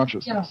that it's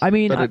consciousness. I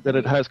mean, that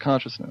it has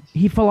consciousness.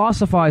 He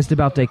philosophized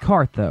about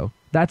Descartes, though.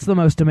 That's the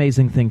most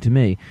amazing thing to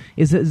me,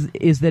 is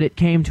that it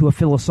came to a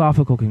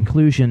philosophical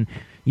conclusion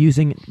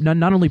using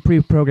not only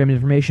pre-programmed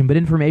information, but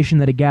information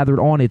that it gathered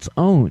on its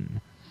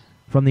own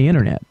from the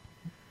internet.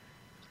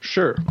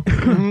 Sure,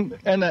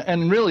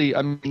 and really,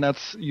 I mean,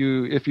 that's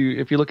you. If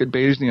you look at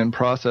Bayesian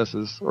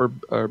processes or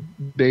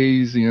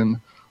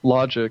Bayesian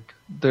logic,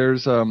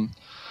 there's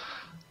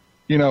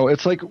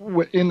it's like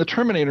in the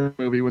Terminator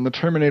movie when the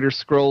Terminator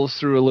scrolls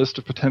through a list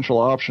of potential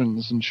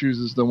options and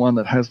chooses the one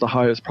that has the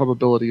highest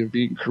probability of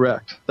being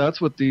correct.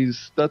 That's what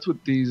these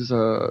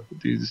chatbot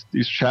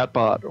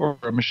or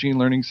machine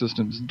learning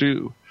systems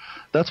do.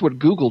 That's what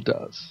Google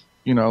does.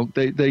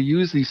 They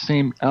use these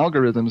same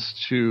algorithms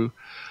to.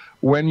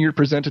 When you're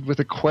presented with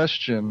a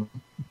question,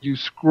 you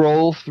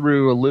scroll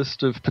through a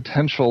list of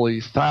potentially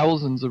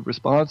thousands of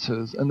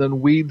responses and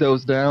then weed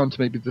those down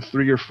to maybe the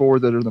 3 or 4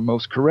 that are the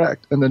most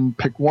correct, and then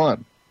pick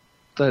one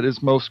that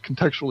is most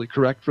contextually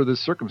correct for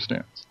this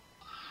circumstance.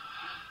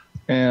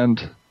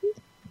 And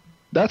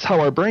that's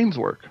how our brains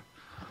work.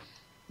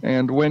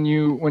 And when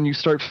you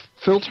start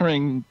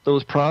filtering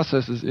those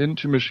processes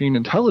into machine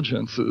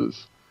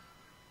intelligences,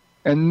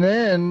 and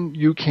then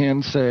you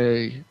can,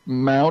 say,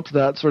 mount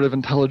that sort of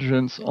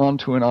intelligence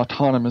onto an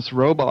autonomous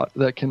robot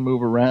that can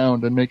move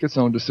around and make its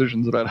own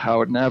decisions about how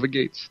it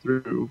navigates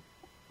through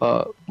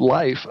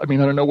life. I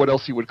mean, I don't know what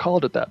else you would call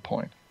it at that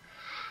point.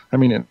 I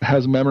mean, it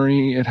has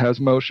memory, it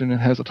has motion, it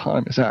has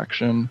autonomous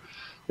action,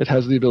 it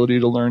has the ability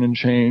to learn and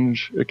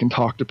change, it can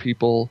talk to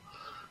people.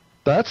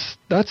 That's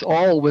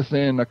all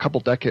within a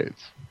couple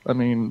decades. I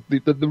mean,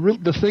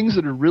 the things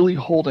that are really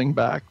holding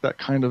back that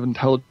kind of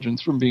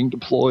intelligence from being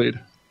deployed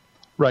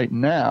right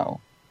now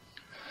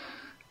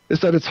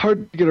is that it's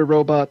hard to get a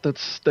robot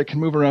that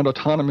can move around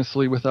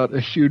autonomously without a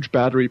huge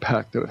battery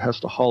pack that it has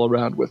to haul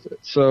around with it.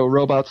 So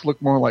robots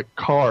look more like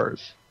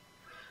cars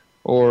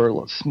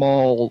or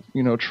small,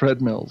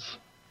 treadmills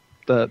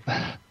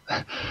that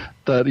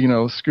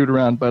scoot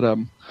around. But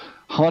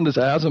Honda's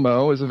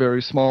Asimo is a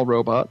very small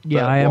robot.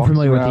 Yeah, I am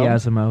familiar with the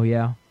Asimo.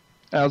 Yeah,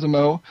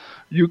 Asimo.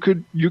 You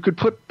could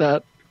put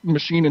that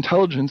machine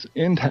intelligence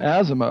into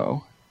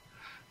Asimo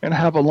and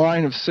have a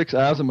line of 6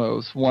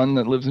 Asimos, one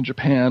that lives in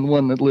Japan,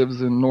 one that lives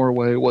in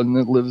Norway, one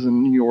that lives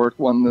in New York,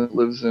 one that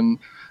lives in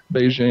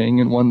Beijing,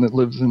 and one that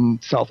lives in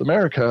South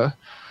America,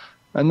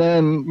 and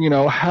then,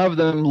 have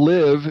them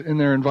live in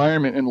their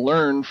environment and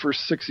learn for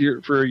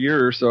a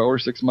year or so, or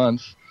 6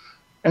 months,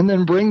 and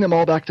then bring them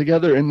all back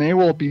together, and they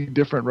will be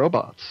different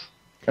robots.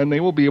 And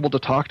they will be able to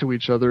talk to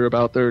each other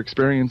about their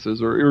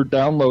experiences or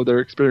download their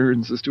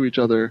experiences to each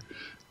other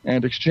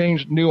and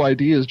exchange new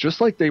ideas just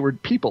like they were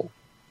people.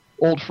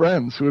 Old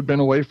friends who had been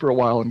away for a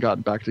while and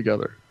gotten back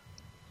together.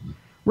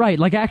 Right,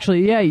 like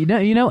actually, yeah,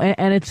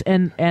 and it's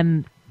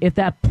and at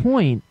that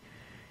point,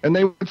 and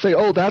they would say,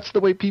 "Oh, that's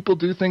the way people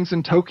do things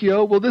in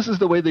Tokyo. Well, this is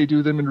the way they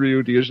do them in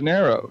Rio de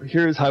Janeiro.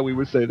 Here's how we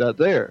would say that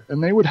there."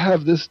 And they would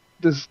have this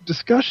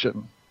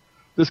discussion,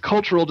 this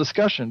cultural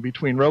discussion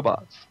between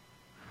robots.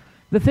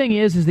 The thing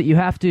is that you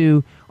have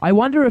to. I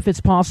wonder if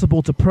it's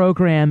possible to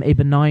program a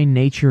benign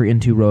nature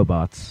into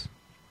robots.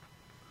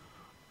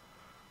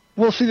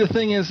 Well, see, the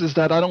thing is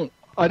that I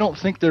don't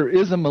think there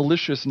is a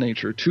malicious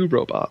nature to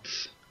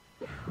robots,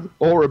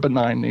 or a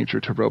benign nature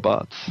to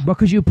robots. But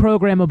could you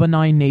program a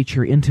benign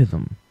nature into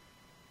them?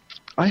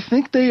 I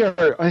think they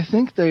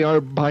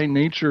are by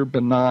nature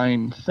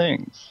benign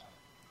things,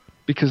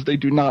 because they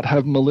do not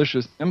have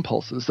malicious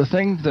impulses. The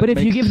thing that. But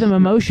if you give them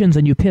emotions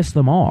and you piss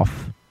them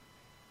off,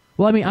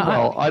 well, I mean,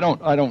 I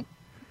don't.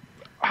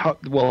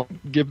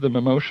 Give them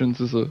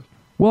emotions is a.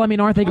 Well, I mean,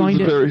 aren't they going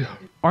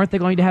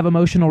to have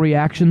emotional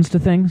reactions to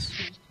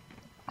things?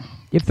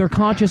 If they're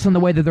conscious in the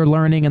way that they're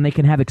learning and they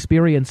can have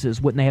experiences,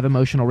 wouldn't they have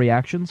emotional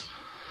reactions?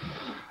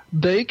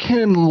 They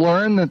can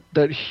learn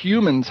that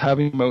humans have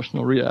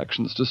emotional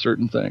reactions to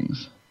certain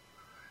things.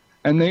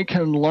 And they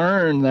can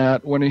learn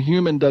that when a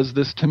human does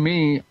this to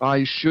me,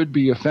 I should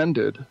be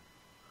offended.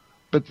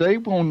 But they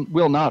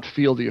will not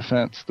feel the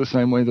offense the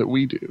same way that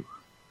we do.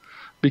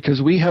 Because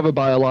we have a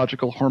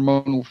biological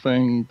hormonal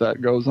thing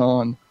that goes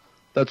on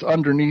that's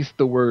underneath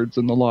the words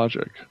and the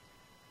logic.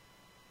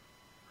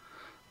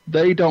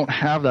 They don't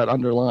have that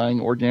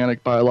underlying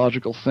organic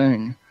biological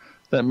thing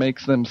that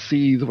makes them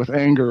seethe with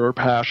anger or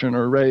passion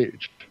or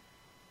rage.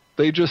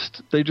 They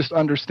just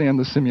understand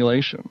the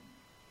simulation.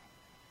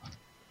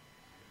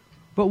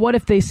 But what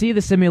if they see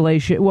the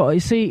simulation? Well, you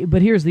see,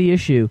 but here's the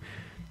issue.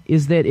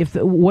 Is that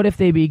what if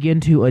they begin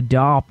to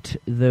adopt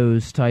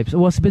those types?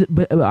 Well,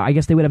 but I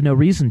guess they would have no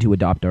reason to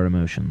adopt our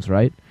emotions,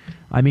 right?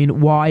 I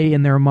mean, why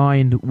in their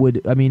mind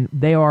would? I mean,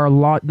 they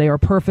are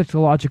perfect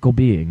logical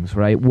beings,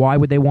 right? Why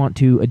would they want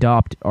to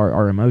adopt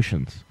our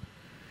emotions?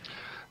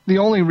 The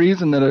only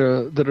reason that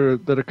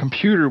a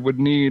computer would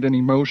need an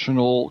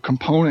emotional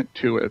component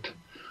to it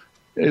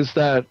is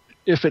that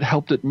if it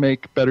helped it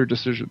make better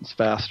decisions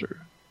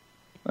faster.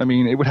 I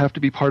mean, it would have to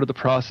be part of the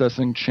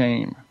processing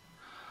chain,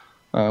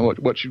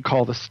 what you'd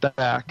call the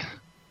stack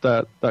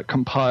that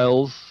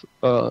compiles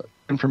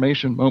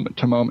information moment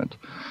to moment.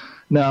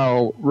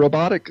 Now,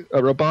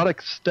 a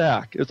robotic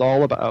stack is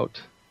all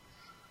about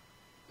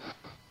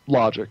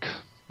logic.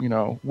 You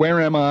know,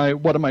 where am I?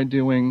 What am I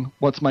doing?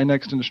 What's my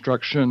next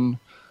instruction?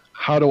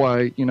 How do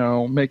I,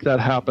 make that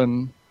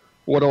happen?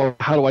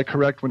 How do I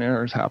correct when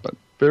errors happen?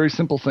 Very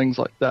simple things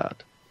like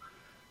that.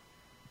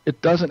 It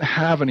doesn't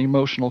have an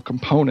emotional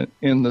component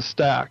in the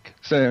stack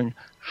saying,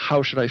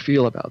 how should I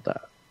feel about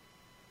that?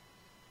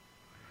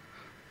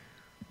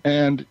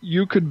 And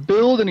you could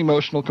build an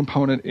emotional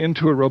component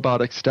into a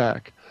robotic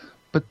stack,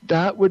 but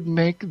that would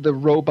make the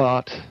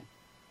robot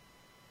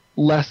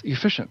less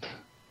efficient.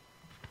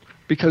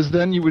 Because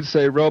then you would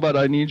say, robot,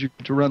 I need you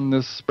to run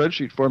this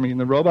spreadsheet for me. And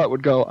the robot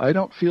would go, I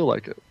don't feel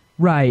like it.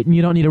 Right. And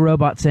you don't need a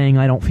robot saying,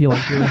 I don't feel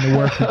like doing the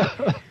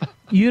work.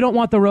 You don't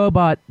want the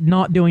robot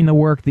not doing the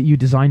work that you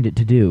designed it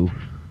to do.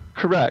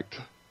 Correct.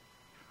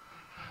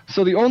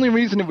 So the only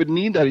reason it would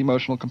need that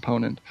emotional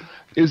component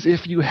is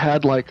if you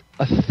had like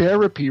a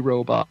therapy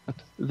robot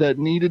that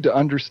needed to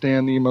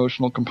understand the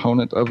emotional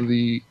component of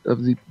the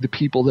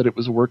people that it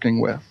was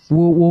working with.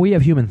 Well, we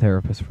have human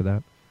therapists for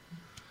that.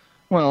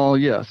 Well,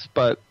 yes,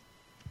 but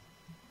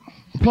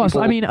plus,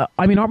 I mean,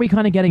 aren't we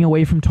kind of getting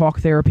away from talk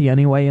therapy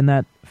anyway in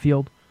that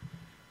field?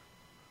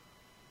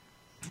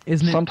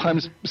 Isn't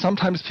it?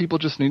 Sometimes people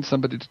just need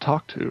somebody to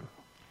talk to.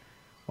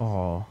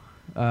 Oh.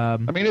 I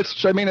mean, it's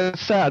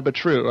sad but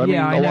true. I mean,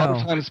 a lot of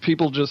times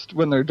people just,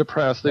 when they're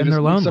depressed, they just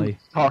need somebody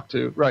to talk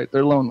to. Right,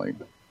 they're lonely.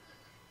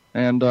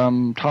 And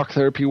talk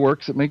therapy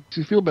works. It makes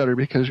you feel better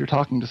because you're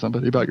talking to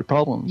somebody about your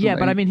problems. Yeah,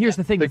 but I mean, here's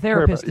the thing: the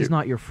therapist is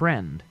not your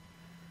friend.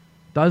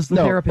 Does the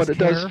therapist care?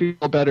 But it does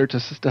feel better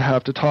to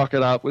have to talk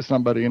it out with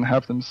somebody and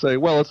have them say,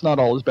 "Well, it's not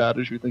all as bad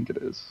as you think it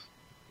is."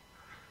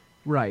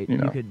 Right.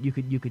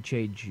 You could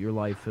change your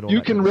life at all.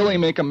 You can really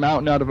make a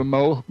mountain out of a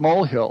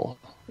molehill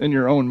in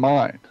your own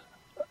mind,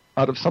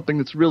 out of something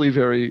that's really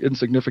very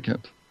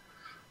insignificant.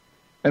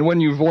 And when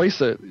you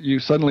voice it, you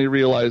suddenly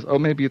realize, oh,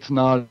 maybe it's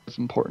not as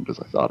important as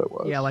I thought it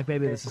was. Yeah, like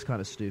maybe this is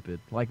kind of stupid.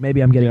 Like maybe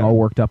I'm getting all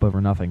worked up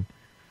over nothing.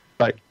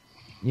 Right.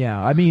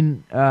 Yeah, I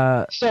mean...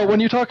 So when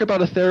you talk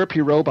about a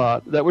therapy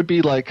robot, that would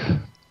be like...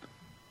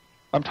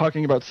 I'm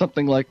talking about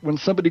something like when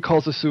somebody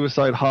calls a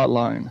suicide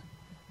hotline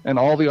and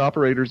all the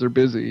operators are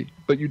busy,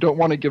 but you don't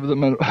want to give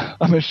them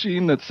a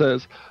machine that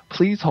says,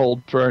 please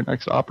hold for our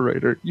next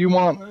operator. You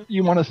want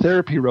a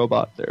therapy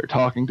robot there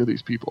talking to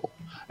these people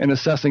and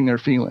assessing their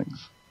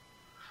feelings.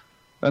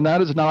 And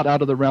that is not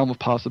out of the realm of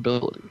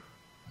possibility.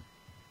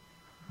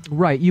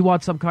 Right. You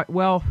want some kind...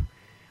 Well,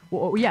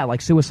 yeah,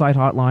 like suicide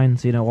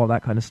hotlines, all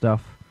that kind of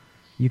stuff.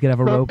 You could have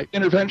a robot...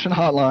 Intervention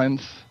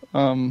hotlines.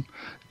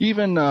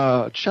 Even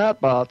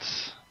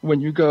chatbots,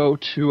 when you go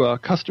to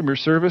customer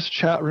service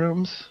chat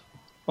rooms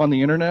on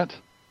the internet,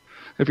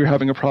 if you're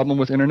having a problem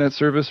with internet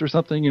service or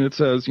something, and it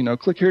says,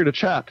 click here to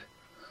chat.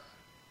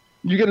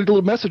 You get a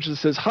little message that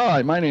says,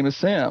 hi, my name is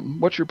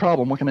Sam. What's your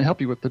problem? What can I help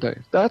you with today?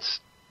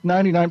 That's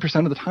 99%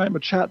 of the time a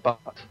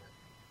chatbot.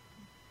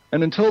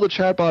 And until the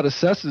chatbot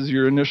assesses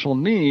your initial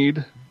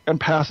need and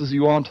passes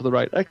you on to the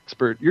right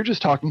expert, you're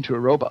just talking to a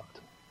robot.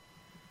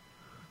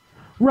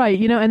 Right,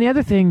 and the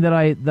other thing that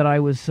I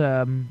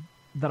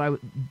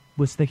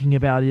was thinking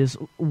about is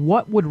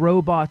what would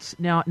robots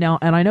now,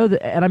 and I know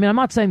that, and I mean, I'm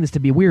not saying this to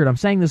be weird. I'm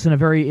saying this in a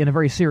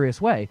very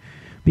serious way,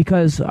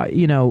 because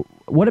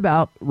what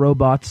about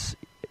robots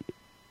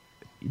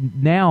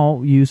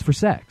now used for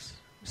sex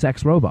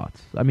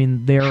robots? I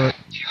mean, they're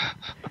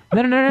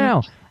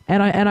no.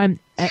 And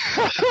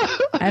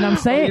I'm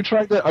saying,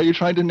 are you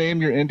trying to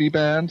name your indie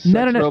band?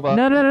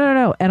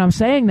 No. And I'm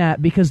saying that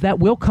because that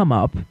will come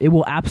up. It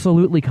will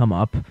absolutely come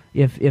up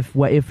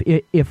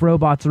if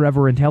robots are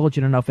ever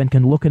intelligent enough and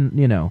can look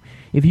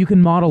if you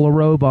can model a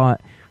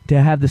robot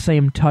to have the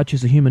same touch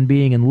as a human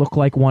being and look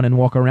like one and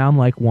walk around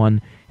like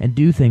one and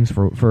do things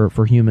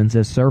for humans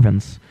as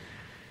servants.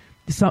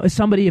 So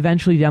somebody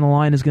eventually down the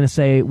line is going to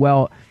say,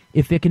 well,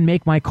 if it can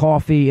make my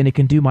coffee and it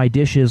can do my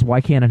dishes, why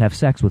can't it have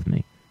sex with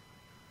me?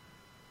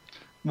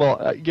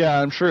 Well,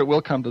 yeah, I'm sure it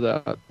will come to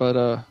that, but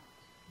well,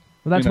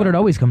 that's what it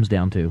always comes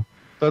down to.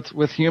 That's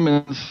with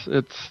humans.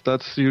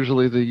 That's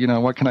usually the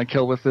what can I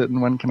kill with it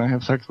and when can I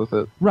have sex with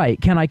it?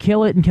 Right? Can I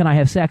kill it and can I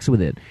have sex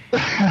with it?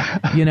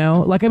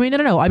 Like I mean,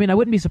 no. I mean, I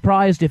wouldn't be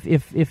surprised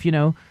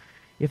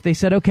if they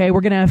said, okay, we're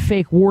gonna have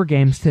fake war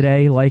games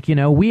today. Like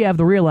we have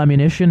the real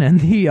ammunition and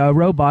the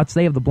robots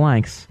they have the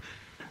blanks.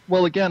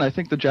 Well, again, I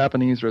think the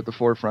Japanese are at the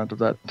forefront of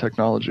that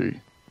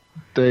technology.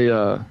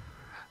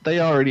 They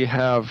already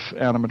have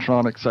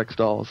animatronic sex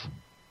dolls.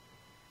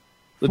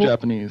 The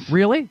Japanese.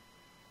 Really?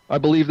 I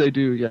believe they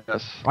do,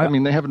 yes. I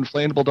mean, they have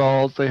inflatable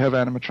dolls. They have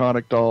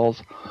animatronic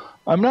dolls.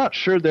 I'm not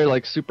sure they're,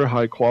 like, super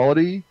high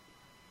quality,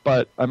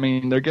 but, I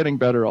mean, they're getting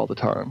better all the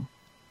time.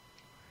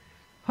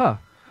 Huh.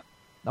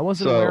 I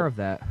wasn't aware of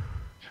that.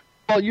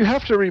 Well, you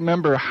have to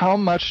remember, how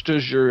much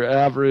does your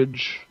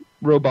average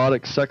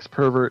robotic sex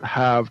pervert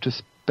have to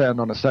spend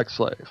on a sex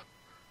slave?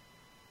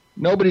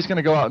 Nobody's going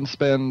to go out and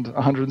spend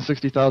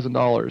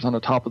 $160,000 on a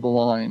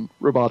top-of-the-line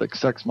robotic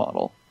sex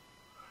model,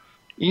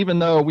 even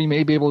though we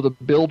may be able to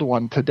build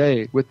one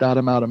today with that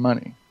amount of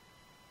money.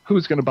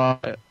 Who's going to buy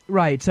it?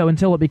 Right. So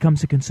until it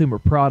becomes a consumer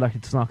product,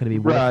 it's not going to be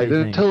worth right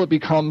anything. Until it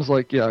becomes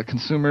like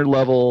consumer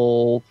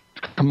level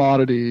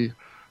commodity,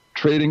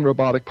 trading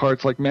robotic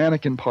parts like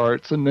mannequin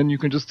parts, and then you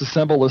can just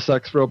assemble a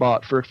sex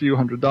robot for a few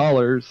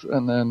 $100s,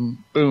 and then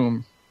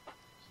boom,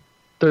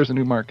 there's a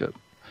new market.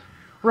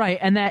 Right,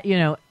 and that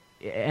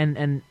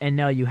and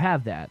now you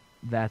have that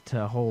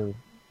whole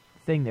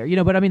thing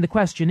there. But I mean, the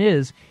question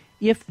is,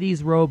 if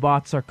these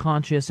robots are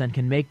conscious and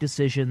can make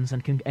decisions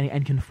and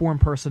can form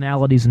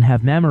personalities and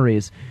have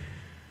memories,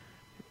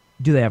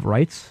 do they have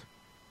rights?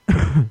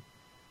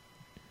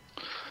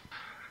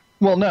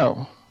 Well,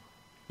 no.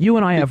 You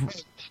and I have.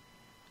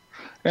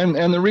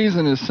 And the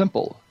reason is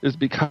simple, is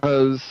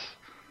because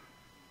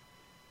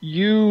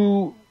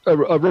a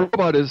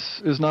robot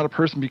is not a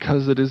person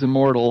because it is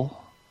immortal.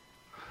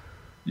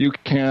 You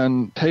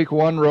can take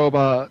one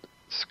robot,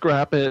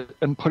 scrap it,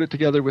 and put it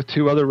together with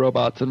two other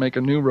robots and make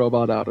a new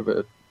robot out of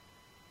it.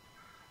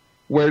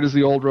 Where does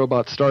the old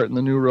robot start and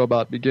the new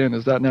robot begin?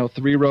 Is that now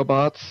 3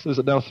 robots? Is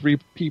it now 3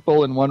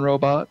 people in one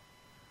robot?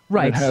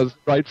 Right. And it has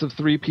rights of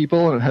 3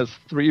 people and it has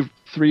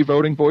three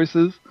voting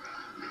voices?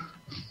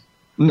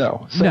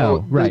 No. So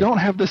no, right. They don't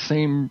have the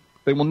same.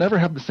 They will never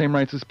have the same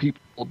rights as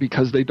people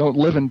because they don't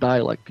live and die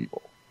like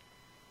people.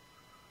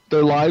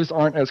 Their lives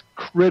aren't as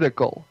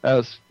critical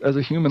as a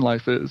human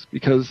life is,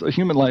 because a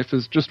human life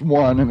is just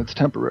one and it's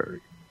temporary.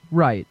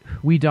 Right.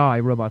 We die,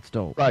 robots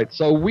don't. Right.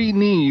 So we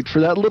need, for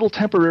that little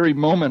temporary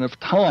moment of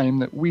time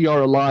that we are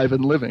alive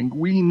and living,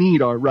 we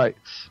need our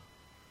rights.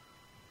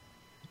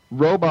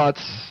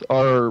 Robots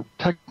are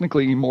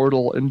technically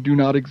immortal and do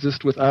not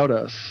exist without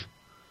us.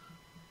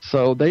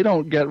 So they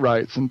don't get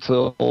rights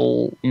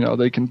until,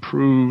 they can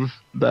prove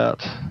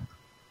that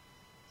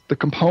the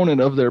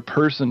component of their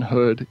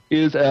personhood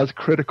is as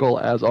critical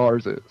as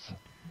ours is.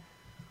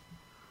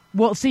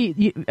 Well,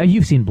 see,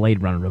 you've seen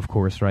Blade Runner, of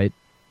course, right?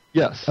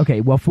 Yes.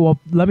 Okay, well,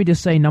 let me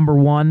just say, number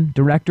one,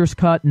 director's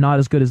cut, not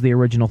as good as the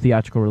original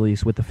theatrical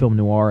release with the film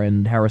noir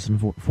and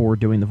Harrison Ford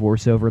doing the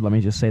voiceover. Let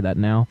me just say that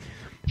now.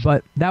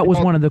 But that was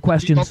one of the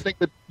questions.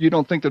 You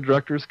don't think the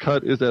director's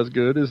cut is as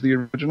good as the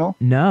original?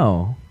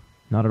 No,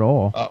 not at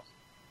all. Oh.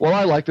 Well,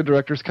 I like the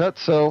director's cut,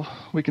 so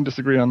we can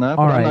disagree on that.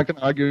 All right. I'm not going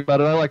to argue about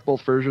it. I like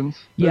both versions.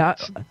 Yeah.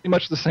 It's pretty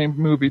much the same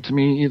movie to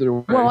me either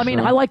way. Well, I mean,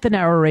 I like the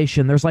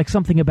narration. There's like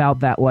something about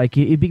that, like,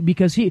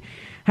 because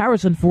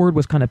Harrison Ford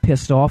was kind of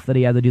pissed off that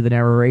he had to do the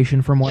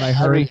narration, from what I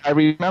heard. I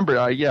remember.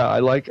 I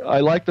like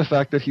the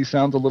fact that he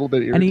sounds a little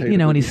bit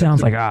irritated. And he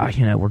sounds like,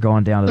 we're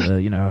going down to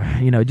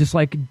the,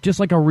 just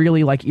like a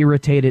really like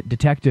irritated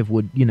detective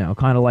would,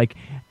 kind of like,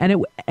 and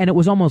it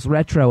was almost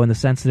retro in the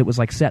sense that it was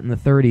like set in the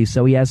 30s.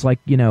 So he has like,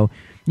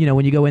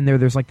 when you go in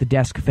there's like the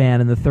desk fan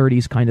in the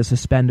 30s kind of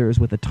suspenders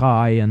with a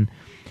tie, and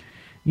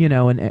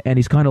and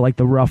he's kind of like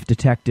the rough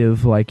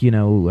detective, like,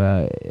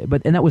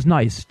 but that was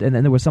nice, and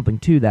there was something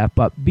to that.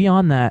 But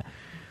beyond that,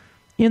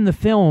 in the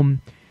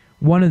film,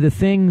 one of the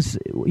things,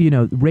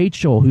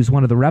 Rachel, who's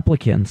one of the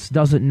replicants,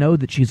 doesn't know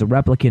that she's a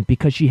replicant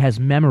because she has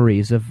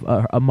memories of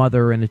a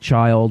mother and a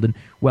child, and,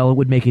 well, it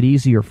would make it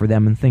easier for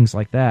them and things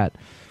like that.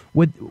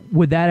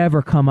 Would that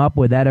ever come up?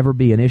 Would that ever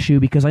be an issue?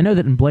 Because I know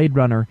that in Blade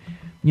Runner,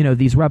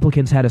 these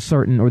replicants had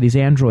these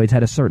androids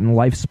had a certain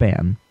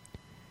lifespan,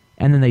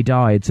 and then they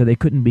died, so they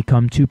couldn't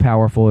become too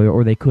powerful,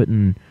 or they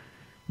couldn't,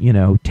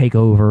 take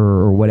over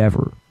or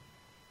whatever.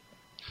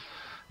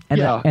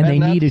 And they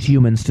needed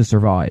humans to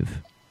survive.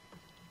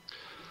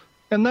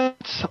 And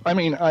that's, I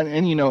mean,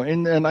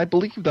 and I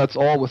believe that's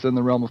all within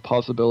the realm of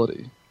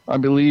possibility. I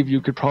believe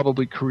you could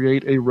probably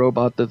create a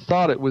robot that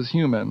thought it was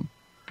human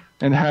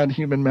and had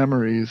human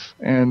memories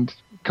and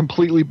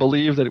completely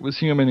believed that it was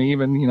human,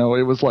 even,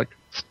 it was like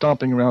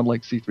stomping around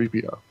like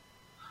C-3PO.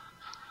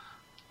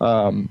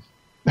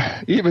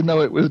 Even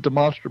though it was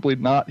demonstrably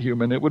not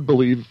human, it would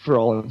believe, for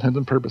all intents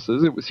and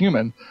purposes, it was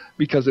human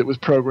because it was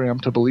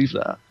programmed to believe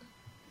that.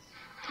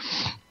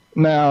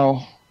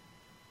 Now,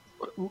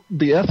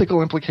 the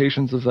ethical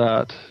implications of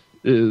that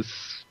is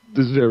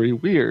very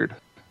weird,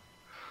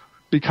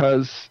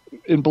 because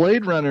in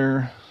Blade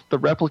Runner, the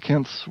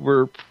replicants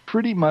were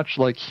pretty much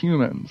like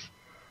humans,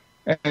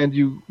 and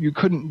you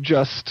couldn't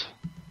just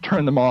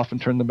turn them off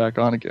and turn them back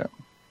on again.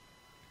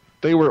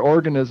 They were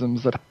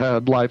organisms that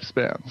had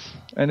lifespans,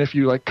 and if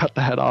you cut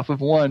the head off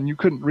of one, you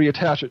couldn't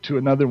reattach it to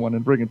another one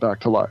and bring it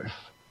back to life.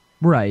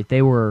 Right,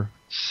 they were.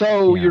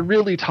 So you're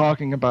really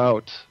talking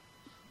about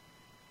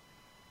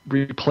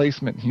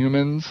replacement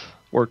humans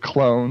or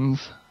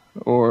clones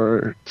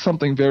or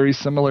something very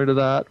similar to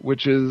that,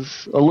 which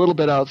is a little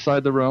bit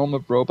outside the realm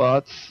of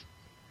robots.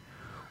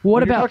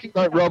 What about talking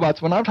about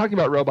robots? When I'm talking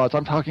about robots,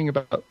 I'm talking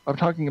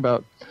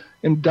about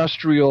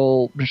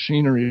industrial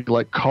machinery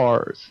like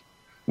cars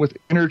with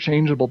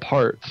interchangeable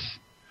parts.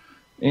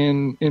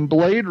 In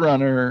Blade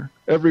Runner,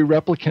 every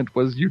replicant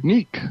was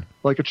unique,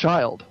 like a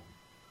child,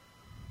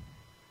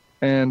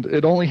 and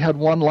it only had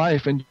one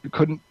life, and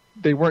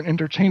they weren't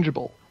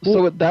interchangeable.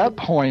 So at that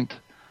point,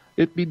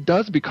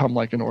 does become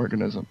like an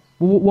organism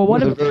Well,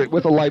 what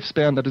with a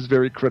lifespan that is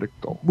very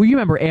critical. well, you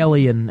remember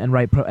Alien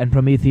and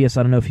Prometheus?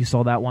 I don't know if you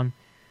saw that one.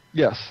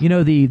 Yes. You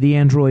know the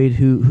android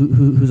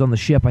who's on the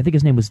ship. I think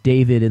his name was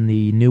David in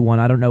the new one.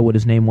 I don't know what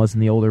his name was in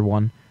the older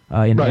one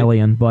in Right.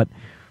 Alien, but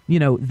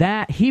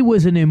that he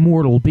was an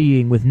immortal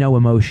being with no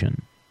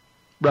emotion.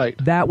 Right.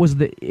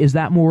 Is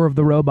that more of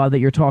the robot that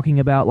you're talking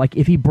about? Like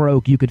if he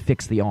broke, you could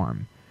fix the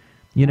arm.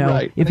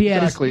 Right. If he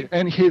exactly.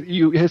 And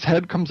his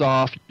head comes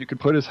off. You could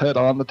put his head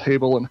on the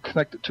table and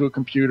connect it to a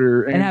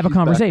computer and have a he's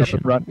back up conversation,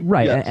 and running.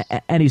 right?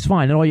 Yes. And he's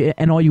fine.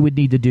 And all you would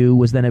need to do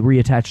was then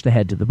reattach the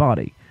head to the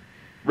body.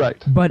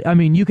 Right. But I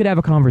mean, you could have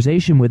a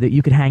conversation with it.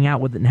 You could hang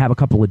out with it and have a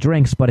couple of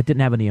drinks, but it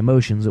didn't have any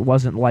emotions. It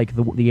wasn't like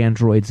the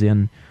androids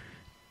in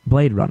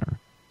Blade Runner.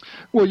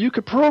 Well, you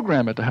could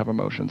program it to have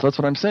emotions. That's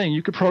what I'm saying.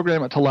 You could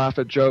program it to laugh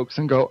at jokes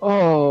and go,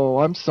 "Oh,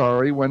 I'm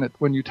sorry,"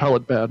 when you tell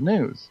it bad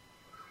news.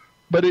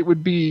 But it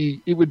would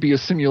be a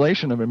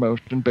simulation of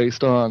emotion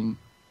based on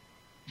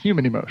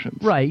human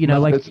emotions. Right,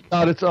 it's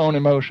not its own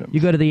emotion.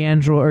 You go to the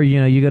android, or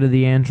you go to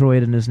the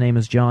android, and his name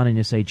is John, and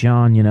you say,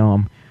 "John,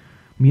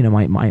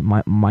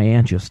 my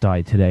aunt just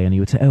died today," and he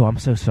would say, "Oh, I'm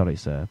so sorry,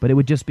 sir." But it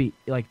would just be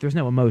like there's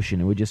no emotion.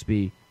 It would just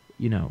be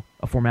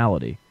a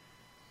formality.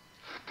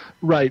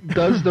 Right.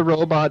 Does the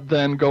robot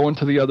then go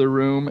into the other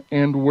room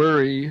and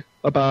worry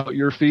about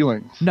your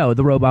feelings? No,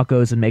 the robot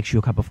goes and makes you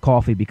a cup of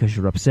coffee because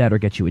you're upset, or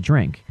gets you a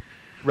drink.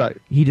 Right.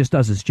 He just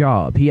does his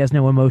job. He has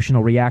no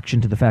emotional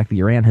reaction to the fact that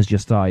your aunt has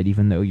just died,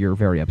 even though you're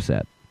very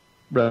upset.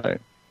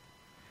 Right.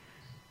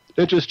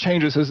 It just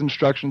changes his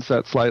instruction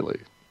set slightly.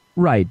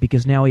 Right,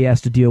 because now he has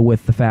to deal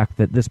with the fact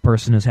that this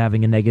person is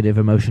having a negative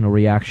emotional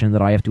reaction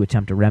that I have to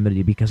attempt to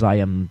remedy because I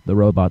am the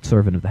robot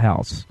servant of the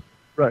house.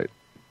 Right.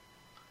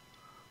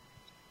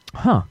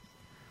 Huh.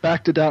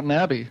 Back to Downton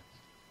Abbey.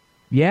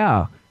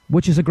 Yeah,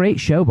 which is a great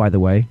show, by the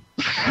way.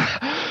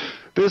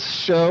 This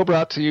show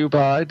brought to you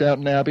by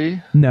Downton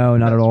Abbey. No,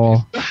 not at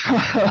all.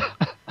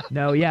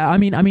 No, yeah, I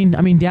mean,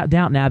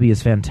 Downton Abbey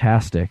is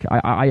fantastic.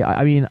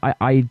 I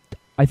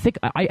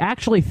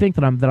actually think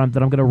that I'm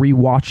going to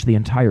rewatch the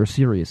entire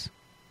series.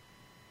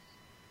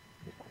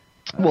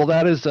 Well,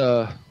 that's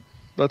a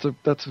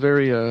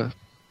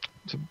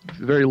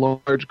very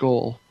large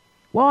goal.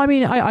 Well, I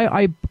mean,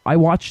 I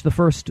watched the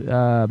first.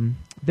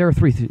 There are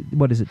three.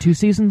 What is it? 2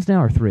 seasons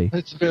now or 3?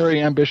 It's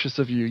very ambitious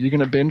of you. You're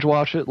going to binge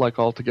watch it like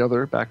all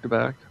together, back to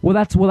back. Well,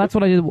 that's what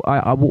I did.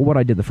 What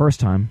I did the first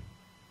time.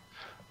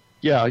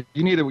 Yeah,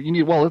 you need.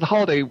 Well, the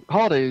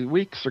holiday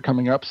weeks are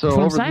coming up, so That's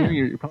what I'm over the saying. New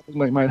Year you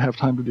probably might have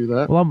time to do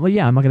that. Well, I'm not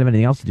going to have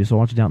anything else to do, so I'll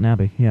watch Downton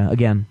Abbey. Yeah,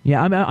 again.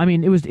 Yeah, I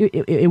mean, it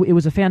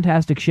was a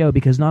fantastic show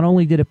because not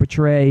only did it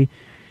portray,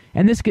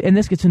 and this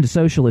gets into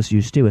social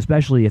issues too,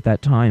 especially at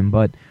that time,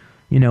 but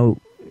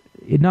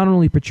it not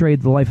only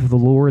portrayed the life of the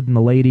Lord and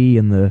the lady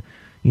and the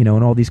and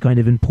all these kind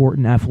of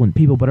important affluent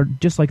people, but are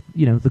just like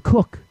the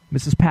cook,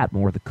 Mrs.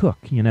 Patmore, the cook,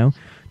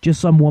 just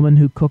some woman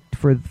who cooked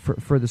for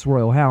this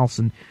royal house,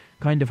 and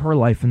kind of her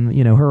life and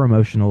her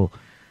emotional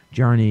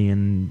journey,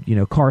 and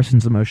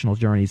Carson's emotional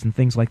journeys and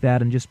things like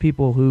that, and just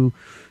people who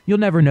you'll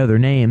never know their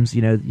names.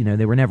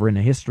 They were never in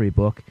a history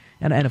book,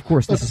 and of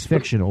course this is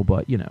fictional,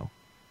 but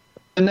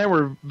And there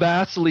were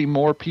vastly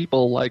more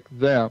people like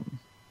them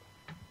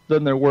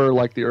than there were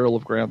like the Earl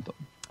of Grantham.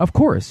 Of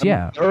course,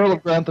 yeah. The Earl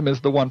of Grantham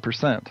is the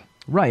 1%.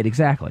 Right,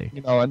 exactly.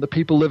 And the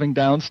people living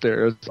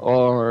downstairs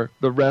are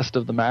the rest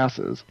of the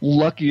masses,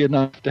 lucky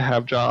enough to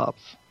have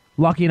jobs.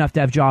 Lucky enough to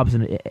have jobs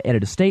at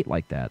an estate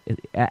like that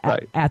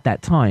at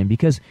that time,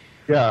 because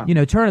Yeah.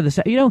 turn of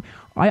the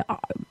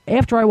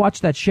after I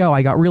watched that show,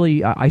 I got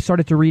really I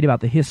started to read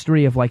about the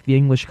history of like the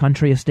English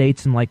country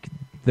estates and like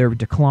their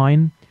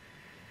decline.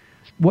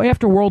 Well,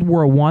 after World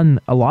War I,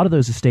 a lot of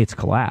those estates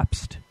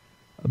collapsed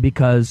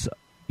because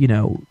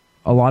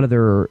a lot of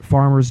their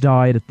farmers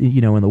died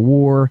in the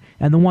war,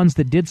 and the ones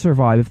that did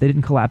survive, if they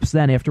didn't collapse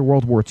then, after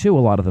World War II, a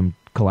lot of them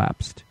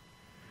collapsed.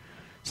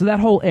 So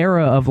that whole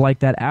era of like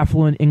that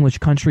affluent English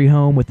country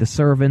home with the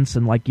servants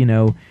and like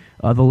the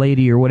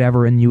lady or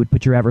whatever, and you would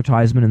put your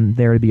advertisement in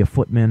there to be a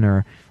footman,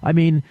 or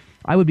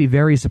I would be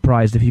very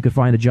surprised if you could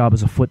find a job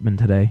as a footman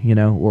today,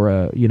 or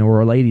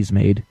a lady's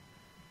maid.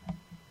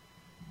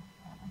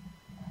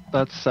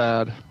 That's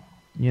sad.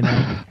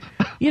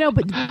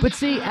 But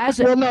see,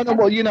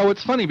 Well,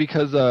 it's funny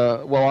because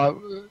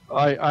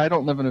I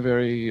don't live in a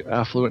very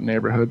affluent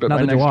neighborhood, but my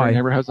Neither do next door I.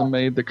 neighbor has a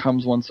maid that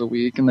comes once a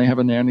week, and they have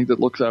a nanny that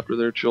looks after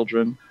their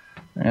children.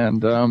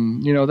 And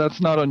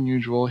that's not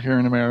unusual here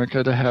in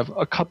America to have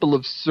a couple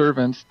of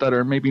servants that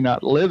are maybe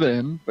not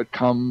live-in but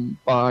come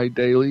by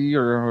daily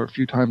or a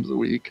few times a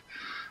week.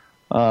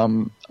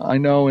 I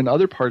know in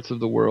other parts of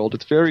the world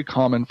it's very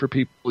common for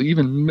people,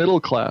 even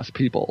middle-class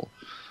people,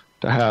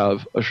 to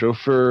have a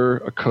chauffeur,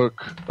 a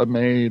cook, a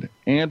maid,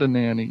 and a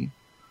nanny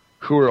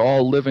who are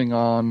all living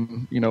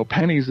on,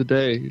 pennies a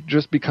day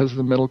just because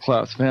the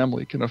middle-class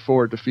family can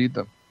afford to feed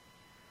them.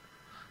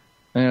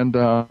 And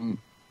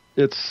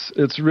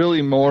it's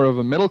really more of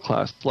a middle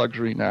class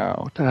luxury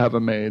now to have a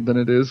maid than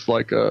it is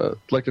like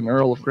an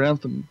Earl of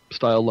Grantham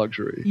style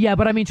luxury. Yeah,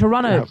 but I mean to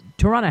run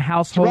a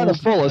household, to run a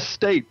full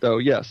estate though,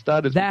 yes,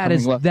 that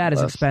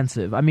is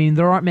expensive. I mean,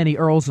 there aren't many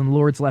earls and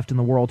lords left in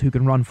the world who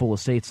can run full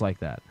estates like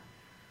that.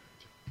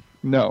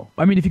 No.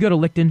 I mean, if you go to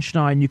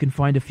Liechtenstein, you can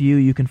find a few.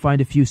 You can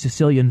find a few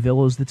Sicilian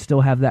villas that still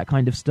have that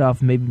kind of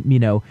stuff.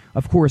 Maybe,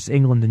 of course,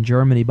 England and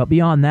Germany. But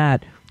beyond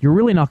that, you're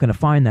really not going to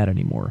find that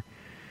anymore.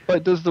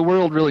 But does the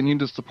world really need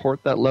to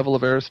support that level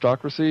of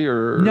aristocracy?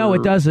 Or no,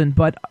 it doesn't.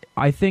 But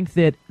I think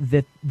that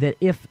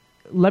if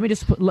let me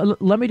just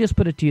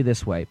put it to you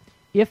this way: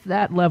 if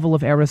that level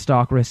of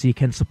aristocracy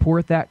can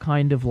support that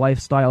kind of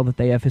lifestyle that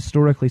they have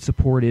historically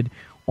supported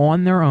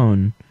on their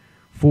own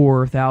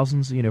for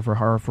thousands,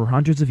 for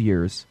hundreds of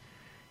years,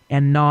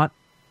 and not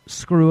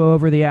screw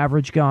over the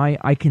average guy,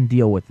 I can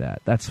deal with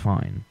that. That's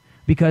fine.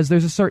 Because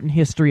there's a certain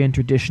history and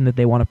tradition that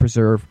they want to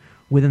preserve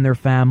within their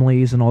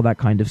families and all that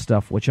kind of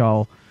stuff, which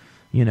I'll,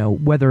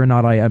 whether or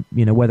not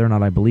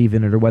I believe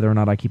in it or whether or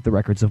not I keep the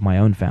records of my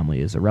own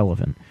family is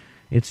irrelevant.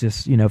 It's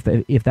just,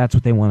 if that's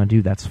what they want to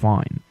do, that's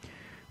fine.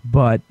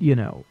 But,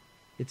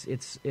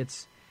 it's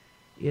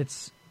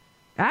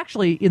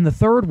actually in the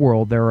third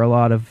world, there are a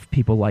lot of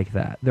people like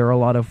that. There are a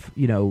lot of,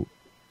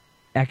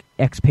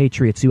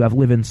 expatriates who have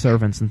live-in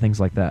servants and things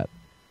like that.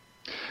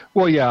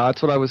 Well, yeah,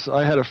 that's what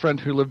I had a friend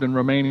who lived in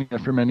Romania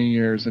for many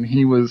years, and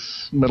he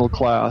was middle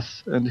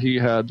class, and he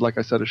had, like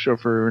I said, a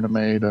chauffeur and a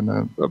maid and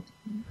a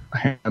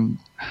hand.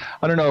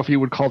 I don't know if he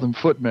would call them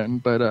footmen,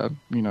 but,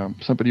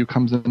 somebody who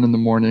comes in the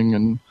morning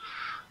and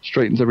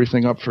straightens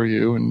everything up for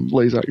you and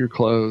lays out your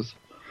clothes.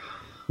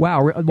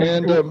 Wow.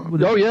 And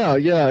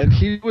yeah, and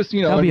he was,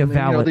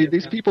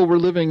 these people were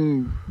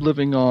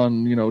living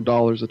on,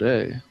 dollars a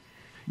day.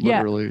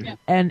 Literally. Yeah,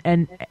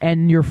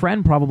 and your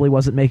friend probably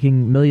wasn't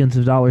making millions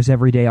of dollars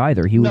every day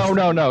either. He was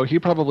No. He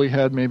probably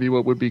had maybe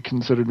what would be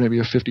considered maybe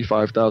a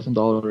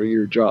 $55,000 a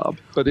year job.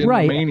 But in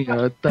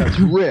Romania, that's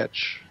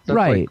rich. That's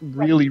like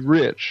really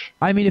rich.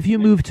 I mean, if you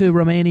move to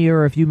Romania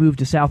or if you move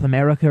to South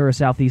America or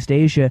Southeast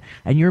Asia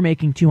and you're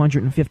making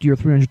 $250 or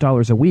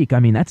 $300 a week, I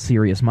mean, that's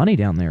serious money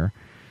down there.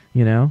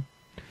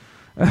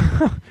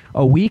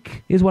 A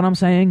week is what I'm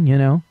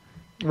saying.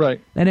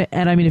 Right.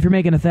 And I mean, if you're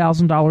making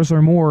 $1,000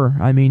 or more,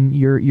 I mean,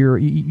 you're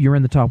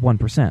in the top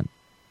 1%,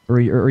 or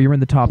you're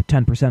in the top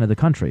 10% of the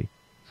country.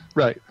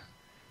 Right.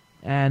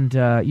 And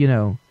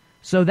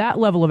so that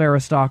level of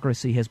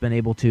aristocracy has been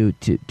able to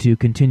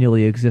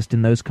continually exist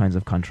in those kinds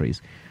of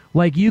countries.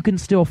 Like you can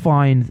still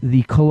find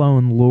the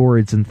Cologne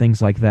lords and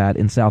things like that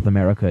in South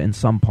America in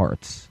some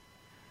parts,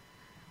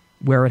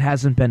 where it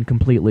hasn't been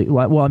completely.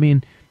 Well, I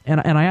mean. And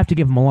I have to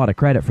give them a lot of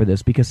credit for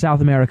this because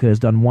South America has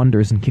done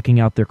wonders in kicking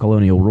out their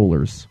colonial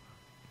rulers.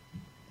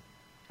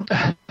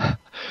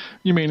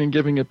 You mean in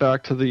giving it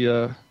back to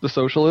the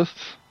socialists?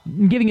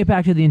 Giving it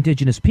back to the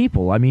indigenous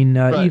people. I mean,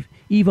 right.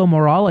 Evo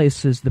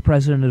Morales is the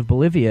president of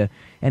Bolivia,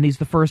 and he's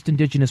the first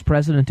indigenous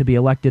president to be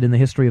elected in the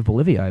history of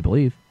Bolivia, I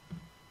believe.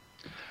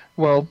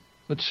 Well,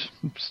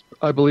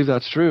 I believe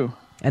that's true.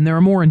 And there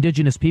are more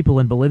indigenous people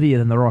in Bolivia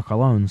than there are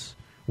Colons,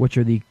 which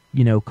are the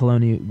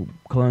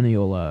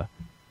colonial.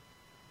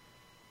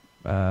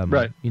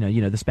 Right.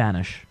 The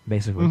Spanish,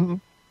 basically. Mm-hmm.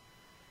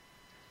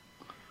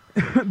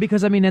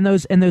 Because I mean, and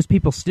those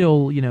people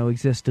still,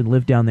 exist and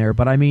live down there.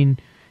 But I mean,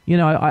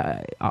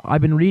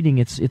 I've been reading.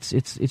 It's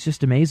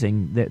just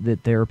amazing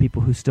that there are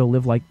people who still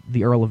live like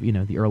the Earl of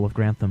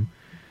Grantham.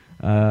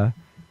 And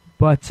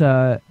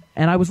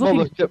I was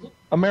looking. Well,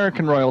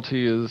 American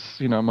royalty is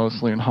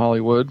mostly in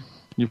Hollywood.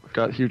 You've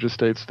got huge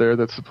estates there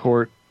that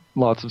support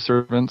lots of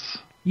servants.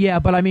 Yeah,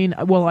 but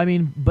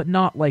but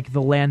not like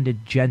the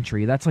landed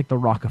gentry. That's like the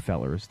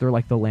Rockefellers. They're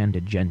like the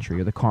landed gentry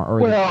or the car.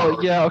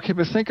 Yeah, okay,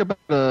 but think about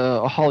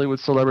a Hollywood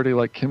celebrity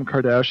like Kim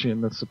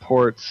Kardashian that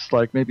supports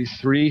like maybe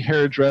 3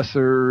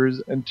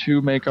 hairdressers and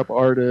 2 makeup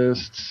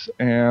artists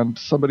and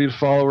somebody to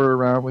follow her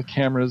around with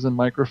cameras and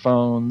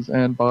microphones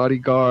and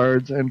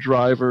bodyguards and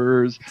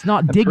drivers. It's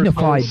not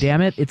dignified,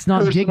 damn it! It's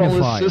not dignified.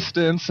 Personal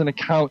assistants and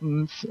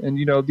accountants, and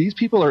these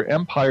people are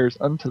empires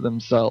unto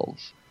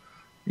themselves.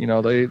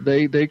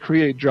 They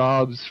create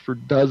jobs for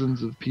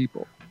dozens of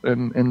people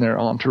in their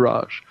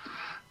entourage,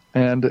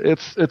 and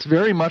it's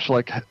very much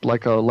like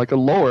a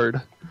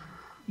lord.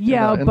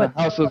 Yeah, in the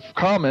House of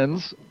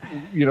Commons,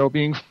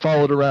 being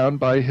followed around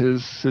by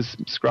his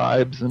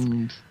scribes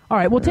and. All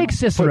right, well, take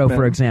Cicero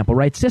for example,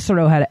 right?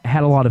 Cicero had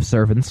a lot of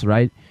servants,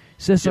 right?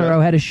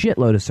 Cicero had a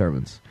shitload of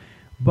servants,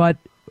 but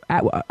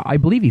I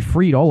believe he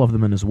freed all of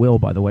them in his will.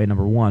 By the way,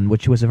 number one,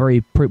 which was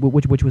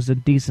which was a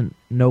decent,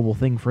 noble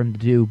thing for him to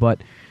do, but.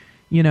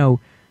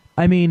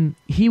 I mean,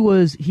 he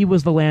was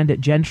the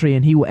landed gentry,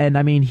 and he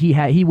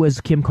was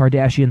Kim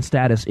Kardashian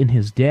status in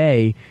his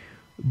day,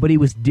 but he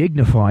was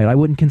dignified. I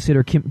wouldn't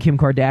consider Kim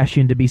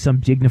Kardashian to be some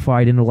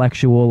dignified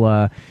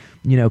intellectual,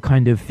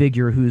 kind of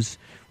figure who's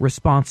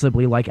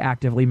responsibly, like,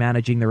 actively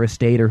managing their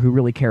estate or who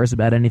really cares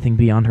about anything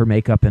beyond her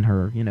makeup and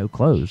her,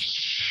 clothes.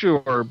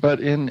 Sure, but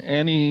in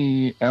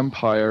any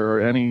empire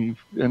or any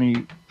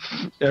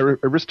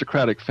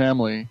aristocratic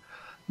family,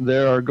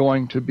 there are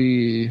going to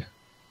be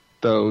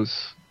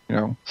those,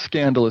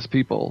 scandalous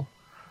people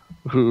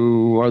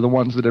who are the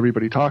ones that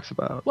everybody talks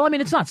about. Well, I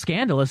mean, it's not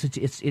scandalous. It's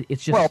just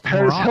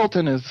Paris moronic.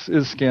 Hilton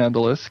is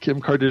scandalous.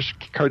 Kim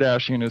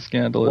Kardashian is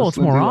scandalous. Well, it's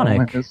Lindsay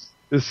moronic. Lohan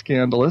is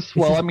scandalous.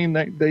 Well, I mean,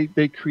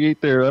 they create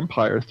their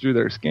empire through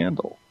their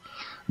scandal.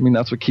 I mean,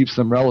 that's what keeps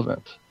them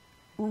relevant.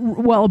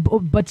 Well,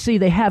 but see,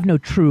 they have no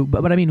true.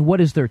 But I mean,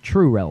 what is their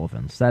true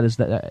relevance? That is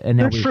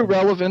their true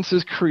relevance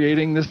is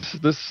creating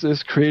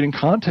this creating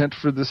content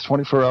for this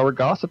 24-hour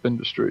gossip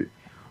industry.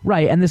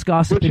 Right, and this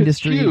gossip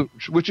industry,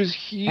 which is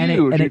huge. And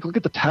you look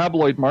at the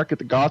tabloid market,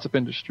 the gossip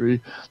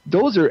industry.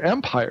 Those are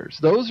empires.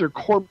 Those are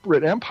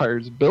corporate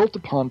empires built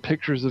upon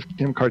pictures of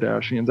Kim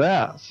Kardashian's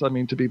ass. I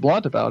mean, to be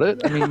blunt about it,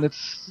 I mean,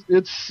 it's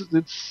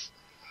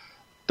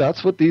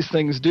that's what these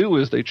things do,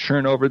 is they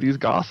churn over these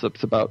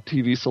gossips about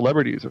TV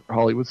celebrities or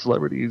Hollywood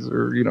celebrities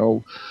or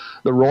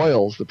the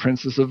royals, the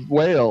Princess of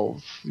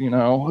Wales.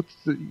 Those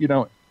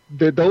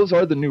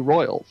are the new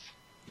royals.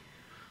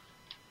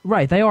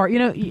 Right, they are.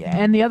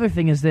 And the other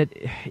thing is that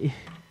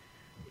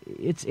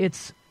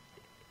it's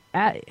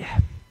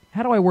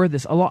how do I word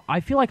this? I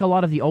feel like a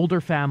lot of the older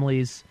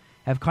families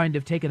have kind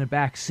of taken a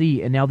back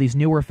seat, and now these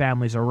newer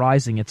families are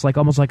rising. It's like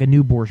almost like a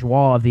new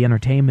bourgeois of the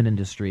entertainment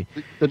industry.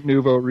 The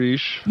nouveau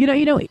riche.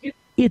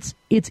 It's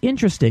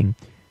interesting.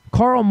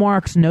 Karl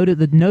Marx noted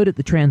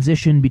the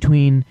transition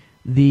between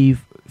the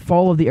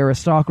fall of the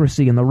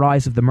aristocracy and the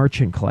rise of the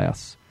merchant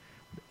class.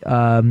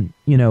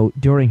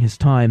 During his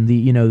time,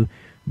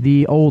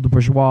 the old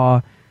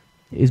bourgeois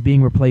is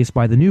being replaced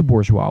by the new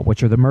bourgeois,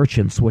 which are the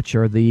merchants, which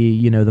are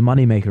the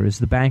moneymakers,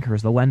 the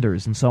bankers, the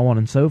lenders, and so on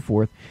and so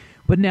forth.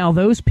 But now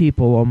those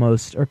people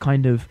almost are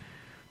kind of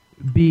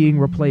being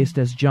replaced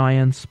as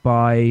giants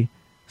by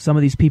some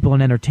of these people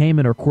in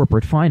entertainment or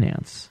corporate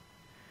finance.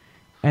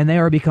 And they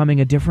are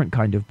becoming a different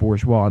kind of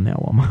bourgeois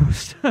now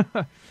almost.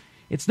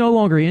 It's no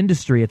longer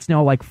industry. It's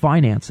now like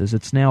finances.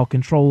 It's now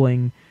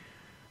controlling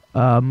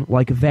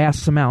like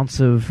vast amounts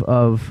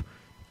of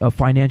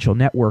financial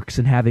networks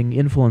and having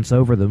influence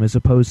over them, as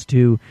opposed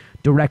to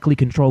directly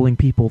controlling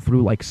people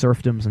through like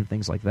serfdoms and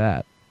things like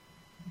that.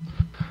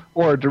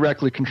 Or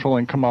directly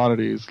controlling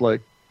commodities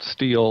like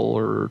steel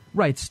or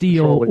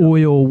steel, petroleum.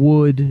 oil,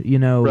 wood,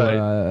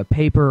 Right.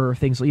 paper,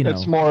 things.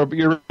 It's more.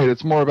 You're right.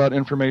 It's more about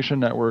information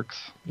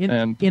networks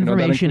and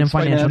information and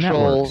financial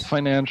networks,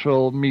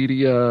 financial,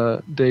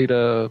 media,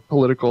 data,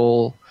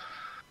 political,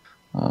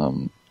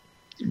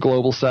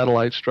 global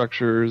satellite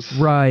structures.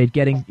 Right,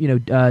 getting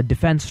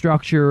defense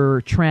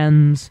structure,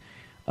 trends,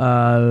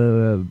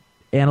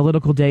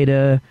 analytical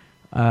data,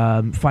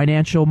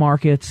 financial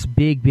markets,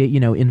 big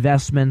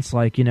investments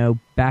like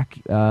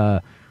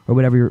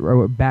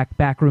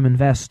backroom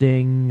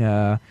investing,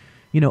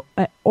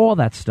 all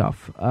that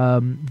stuff.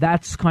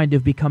 That's kind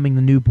of becoming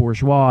the new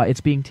bourgeois. It's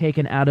being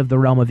taken out of the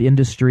realm of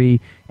industry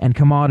and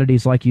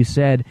commodities, like you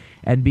said,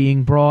 and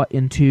being brought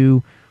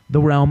into the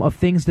realm of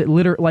things that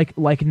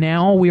like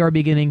now we are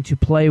beginning to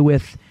play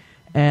with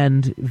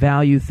and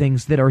value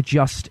things that are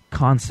just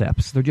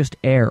concepts. They're just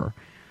air.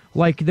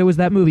 Like there was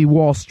that movie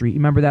Wall Street. You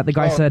remember that? The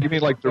guy said, "You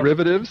mean like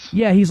derivatives?"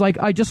 Yeah, he's like,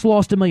 "I just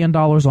lost $1 million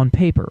on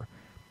paper."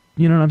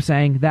 You know what I'm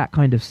saying? That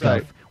kind of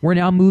stuff. Right. We're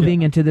now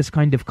moving into this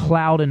kind of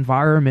cloud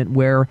environment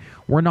where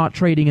we're not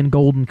trading in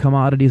gold and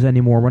commodities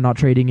anymore. We're not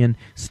trading in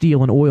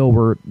steel and oil.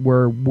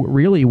 We're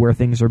really where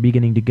things are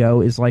beginning to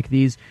go is like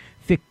these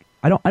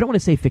I don't want to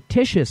say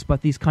fictitious,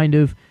 but these kind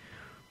of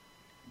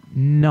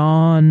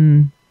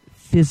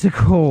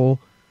non-physical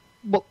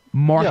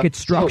market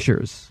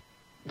structures.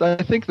 So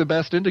I think the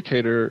best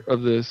indicator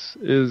of this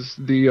is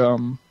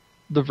the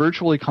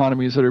virtual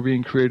economies that are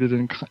being created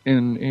in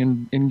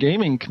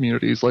gaming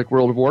communities like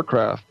World of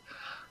Warcraft,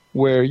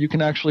 where you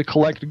can actually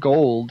collect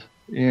gold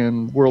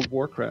in World of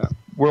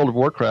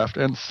Warcraft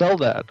and sell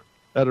that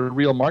at a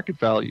real market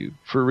value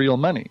for real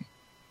money.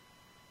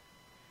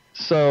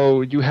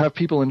 So you have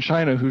people in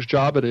China whose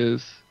job it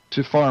is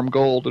to farm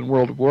gold in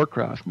World of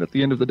Warcraft, and at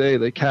the end of the day,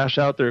 they cash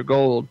out their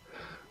gold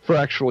for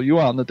actual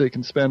yuan that they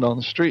can spend on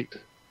the street.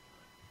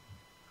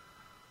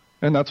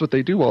 And that's what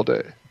they do all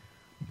day.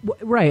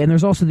 Right, and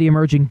there's also the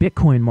emerging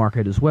Bitcoin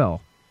market as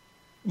well.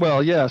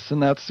 Well, yes,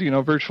 and that's,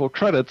 virtual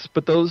credits,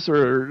 but those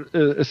are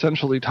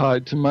essentially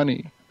tied to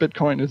money.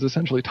 Bitcoin is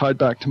essentially tied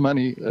back to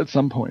money at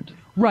some point.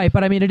 Right,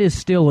 but I mean, it is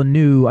still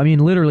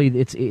literally,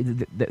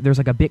 there's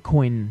like a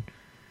Bitcoin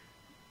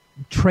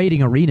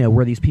trading arena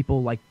where these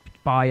people like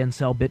buy and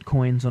sell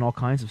Bitcoins and all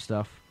kinds of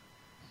stuff.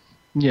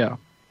 Yeah,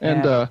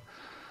 and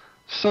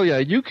so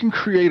you can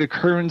create a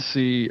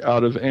currency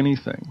out of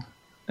anything.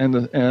 And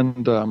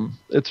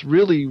it's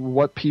really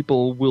what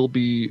people will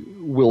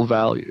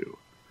value.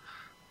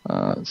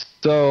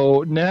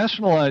 So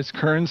nationalized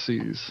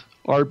currencies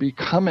are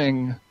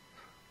becoming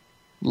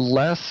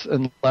less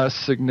and less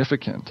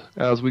significant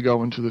as we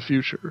go into the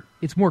future.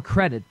 It's more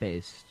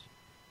credit-based.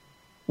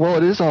 Well,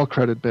 it is all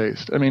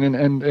credit-based. I mean,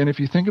 and if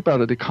you think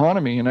about it,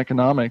 economy and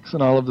economics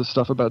and all of this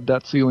stuff about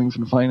debt ceilings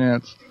and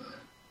finance,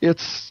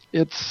 it's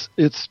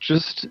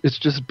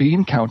just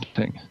bean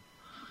counting.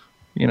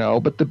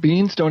 But the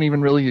beans don't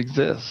even really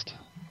exist.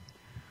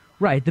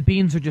 Right. The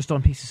beans are just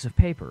on pieces of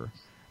paper.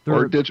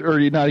 Or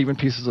not even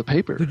pieces of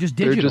paper. They're just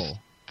digital.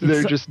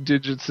 They're just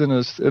digits in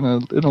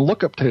a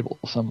lookup table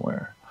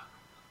somewhere.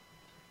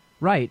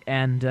 Right,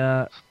 and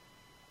and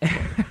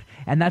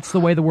that's the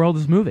way the world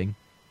is moving.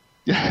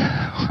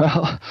 Yeah.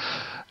 Well,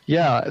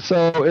 yeah.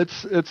 So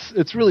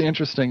it's really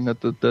interesting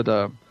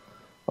that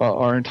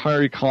our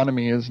entire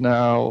economy is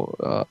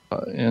now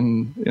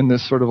in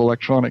this sort of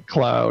electronic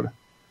cloud,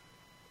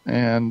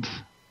 and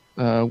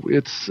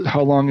it's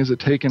how long has it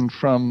taken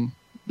from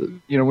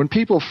when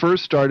people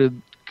first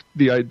started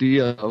the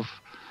idea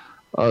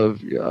of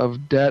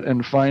debt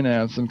and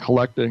finance and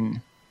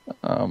collecting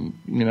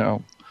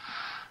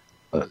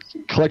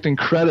collecting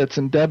credits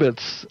and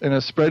debits in a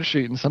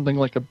spreadsheet in something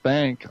like a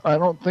bank, I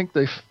don't think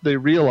they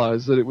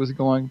realized that it was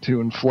going to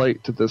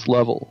inflate to this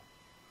level.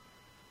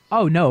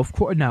 Oh no, of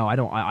course no. I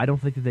don't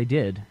think that they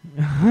did.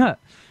 I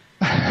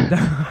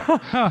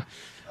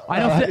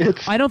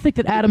don't think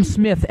that Adam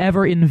Smith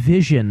ever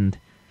envisioned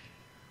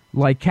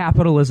like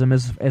capitalism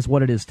as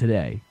what it is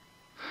today.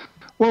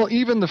 Well,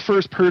 even the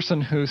first person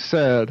who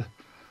said,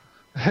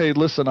 "Hey,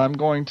 listen, we're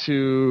going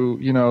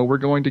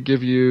to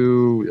give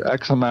you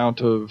X amount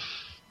of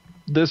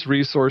this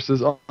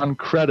resources on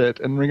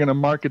credit, and we're going to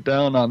mark it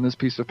down on this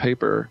piece of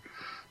paper,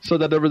 so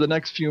that over the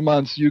next few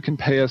months you can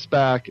pay us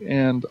back.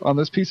 And on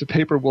this piece of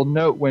paper, we'll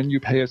note when you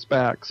pay us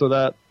back, so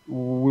that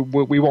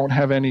we won't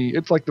have any."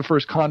 It's like the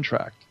first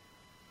contract,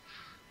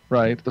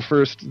 right? The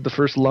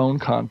first loan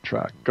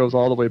contract goes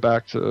all the way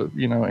back to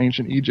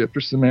ancient Egypt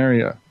or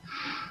Samaria,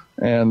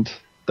 and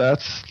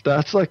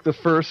that's like the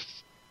first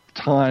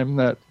time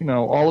that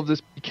all of this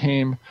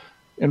became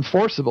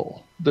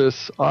enforceable.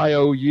 This I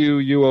owe you,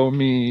 you owe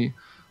me,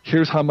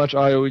 here's how much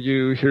I owe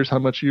you, here's how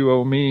much you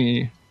owe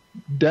me,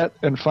 debt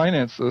and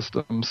finance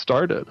system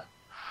started.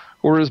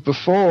 Whereas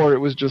before it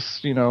was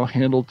just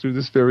handled through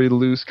this very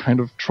loose kind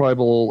of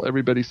tribal,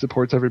 everybody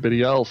supports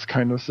everybody else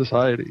kind of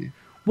society.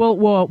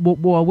 Well,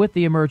 with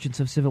the emergence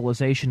of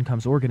civilization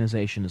comes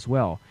organization as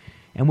well,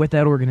 and with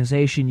that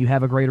organization, you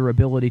have a greater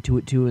ability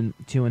to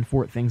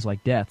enforce things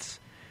like debts.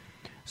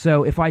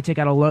 So if I take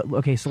out a loan,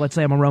 okay, so let's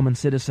say I'm a Roman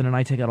citizen and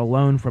I take out a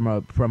loan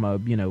from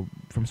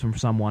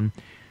someone,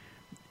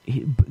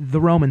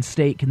 the Roman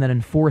state can then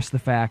enforce the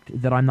fact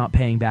that I'm not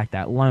paying back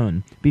that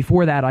loan.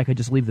 Before that, I could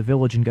just leave the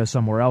village and go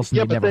somewhere else, and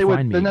they'd never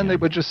find me. And then again. they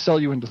would just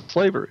sell you into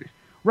slavery.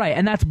 Right,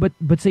 and that's but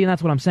see, and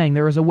that's what I'm saying.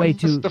 There is a way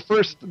to the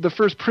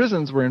first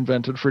prisons were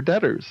invented for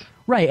debtors.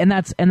 Right, and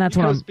that's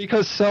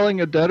because selling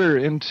a debtor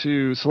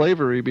into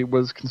slavery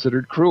was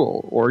considered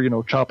cruel, or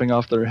chopping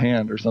off their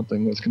hand or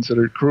something was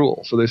considered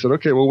cruel. So they said,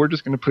 okay, well, we're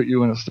just going to put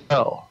you in a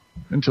cell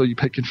until you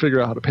can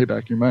figure out how to pay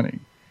back your money.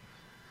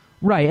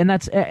 Right, and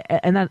that's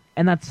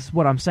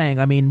what I'm saying.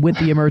 I mean, with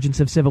the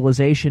emergence of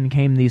civilization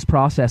came these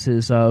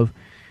processes of,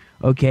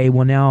 okay,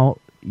 well now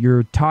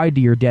you're tied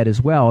to your debt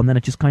as well, and then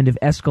it just kind of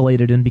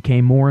escalated and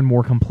became more and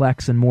more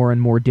complex and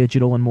more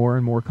digital and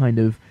more kind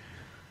of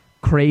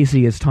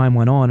crazy as time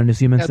went on and as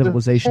human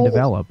civilization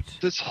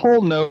developed. This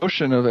whole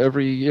notion of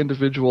every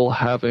individual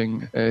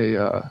having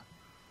a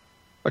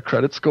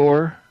credit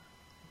score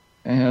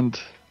and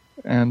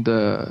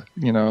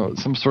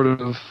some sort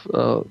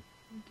of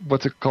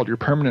what's it called, your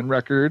permanent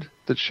record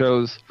that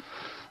shows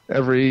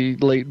every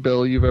late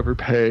bill you've ever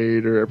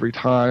paid or every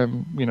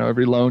time,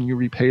 every loan you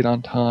repaid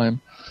on time.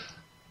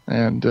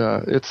 And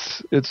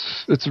it's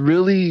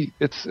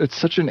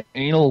such an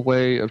anal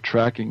way of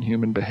tracking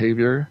human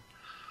behavior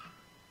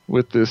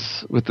with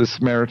this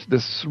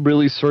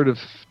really sort of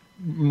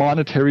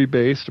monetary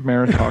based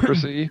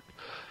meritocracy.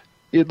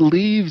 It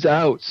leaves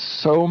out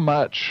so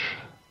much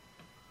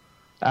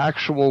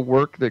actual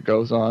work that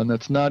goes on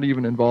that's not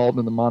even involved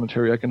in the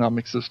monetary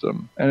economic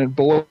system, and it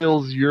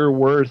boils your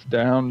worth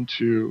down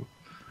to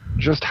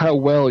just how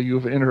well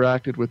you've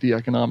interacted with the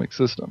economic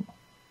system.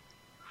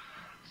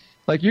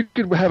 Like, you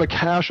could have a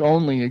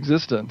cash-only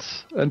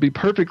existence and be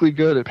perfectly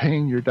good at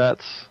paying your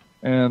debts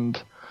and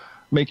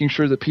making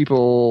sure that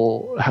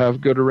people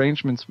have good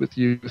arrangements with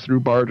you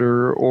through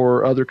barter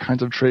or other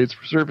kinds of trades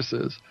for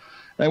services.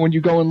 And when you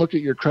go and look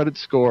at your credit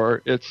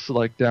score, it's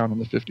like down in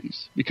the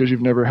 50s because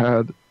you've never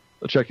had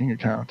a checking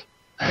account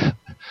and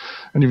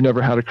you've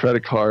never had a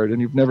credit card and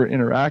you've never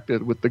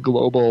interacted with the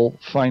global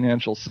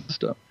financial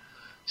system.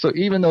 So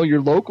even though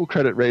your local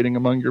credit rating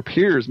among your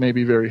peers may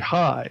be very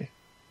high,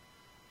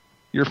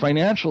 your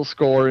financial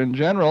score in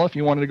general, if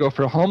you wanted to go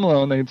for a home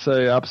loan, they'd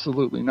say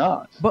absolutely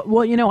not. But,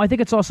 I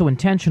think it's also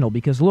intentional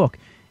because, look,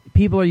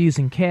 people are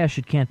using cash,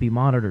 it can't be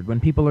monitored. When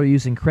people are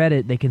using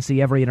credit, they can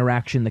see every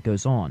interaction that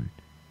goes on.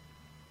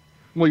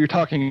 Well, you're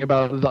talking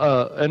about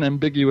an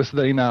ambiguous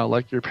they now,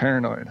 like you're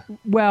paranoid.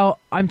 Well,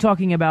 I'm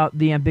talking about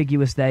the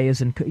ambiguous they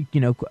as in,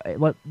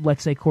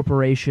 let's say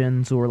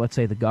corporations or let's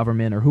say the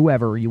government or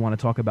whoever you want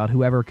to talk about,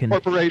 whoever can...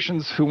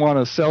 Corporations who want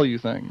to sell you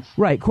things.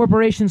 Right,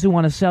 corporations who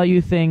want to sell you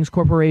things,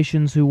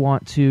 corporations who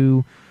want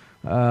to,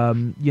 get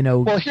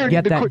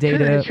that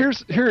data...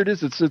 Here it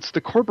is. It's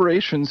the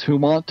corporations who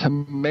want to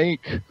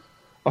make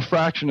a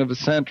fraction of a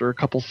cent or a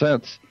couple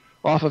cents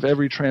off of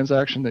every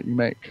transaction that you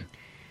make.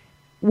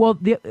 Well,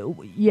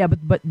 yeah,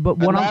 but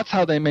and that's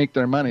how they make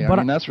their money. But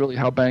I mean, that's really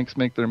how banks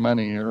make their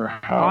money, or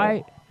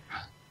how.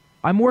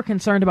 I'm more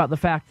concerned about the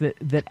fact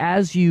that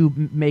as you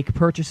make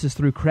purchases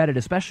through credit,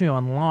 especially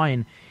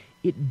online,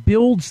 it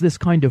builds this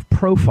kind of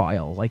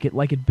profile. Like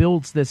it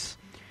builds this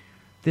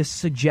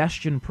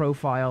suggestion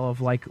profile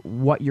of like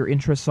what your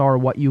interests are,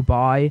 what you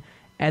buy,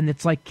 and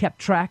it's like kept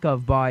track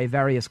of by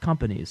various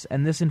companies.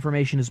 And this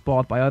information is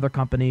bought by other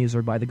companies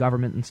or by the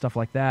government and stuff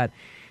like that.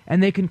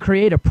 And they can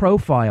create a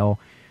profile,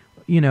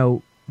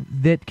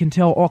 that can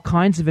tell all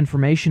kinds of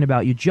information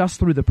about you just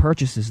through the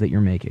purchases that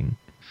you're making.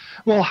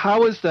 Well,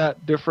 how is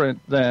that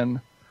different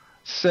than,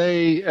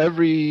 say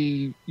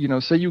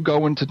say you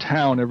go into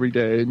town every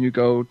day and you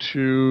go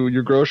to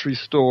your grocery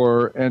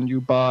store and you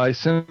buy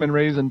cinnamon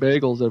raisin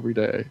bagels every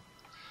day.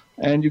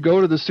 And you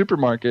go to the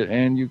supermarket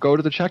and you go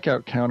to the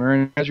checkout counter,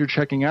 and as you're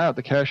checking out,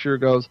 the cashier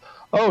goes,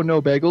 "Oh,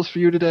 no bagels for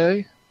you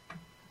today?"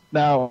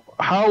 Now,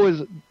 how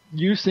is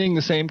you seeing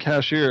the same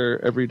cashier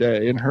every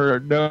day and her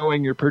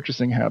knowing your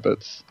purchasing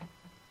habits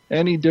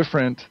any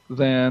different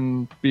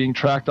than being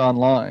tracked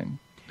online?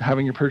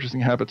 Having your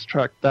purchasing habits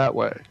tracked that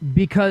way,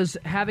 because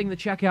having the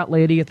checkout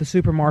lady at the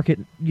supermarket,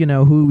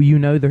 who you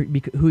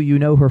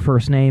know her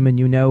first name, and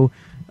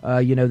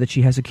that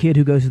she has a kid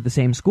who goes to the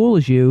same school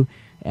as you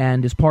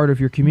and is part of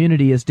your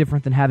community, is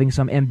different than having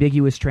some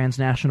ambiguous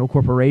transnational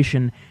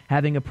corporation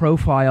having a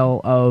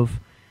profile of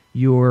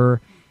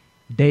your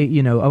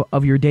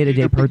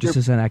day-to-day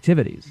purchases and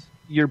activities.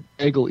 Your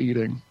bagel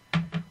eating.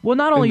 Well,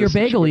 not only your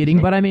bagel eating,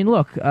 but I mean,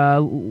 look,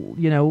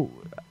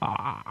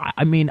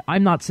 I mean,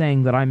 I'm not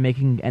saying that I'm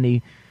making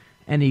any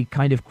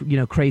kind of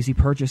crazy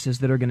purchases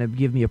that are going to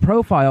give me a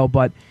profile,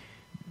 but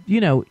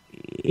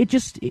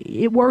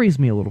it worries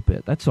me a little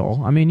bit. That's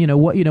all. I mean,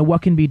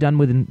 what can be done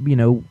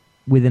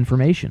with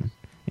information.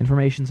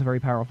 Information's a very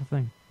powerful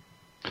thing.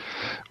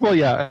 Well,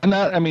 yeah,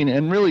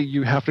 and really,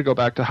 you have to go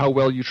back to how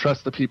well you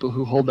trust the people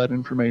who hold that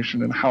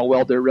information and how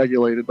well they're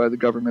regulated by the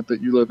government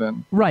that you live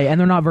in. Right, and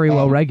they're not very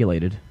well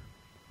regulated.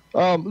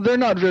 They're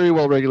not very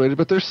well regulated,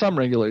 but there's some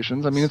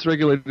regulations. I mean, it's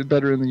regulated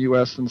better in the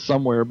U.S. than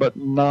somewhere, but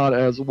not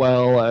as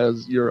well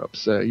as Europe,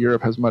 say.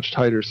 Europe has much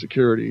tighter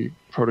security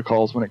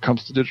protocols when it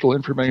comes to digital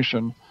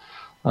information.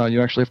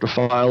 You actually have to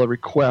file a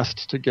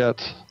request to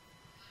get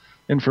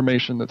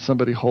information that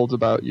somebody holds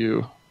about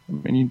you.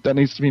 I mean, that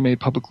needs to be made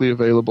publicly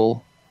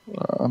available.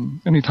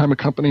 Anytime a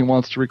company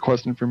wants to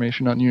request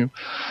information on you,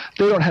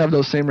 they don't have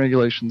those same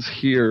regulations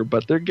here,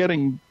 but they're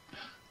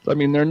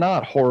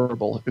not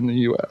horrible in the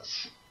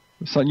U.S.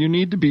 So you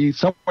need to be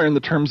somewhere in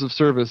the terms of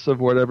service of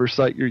whatever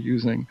site you're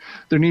using.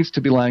 There needs to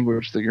be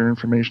language that your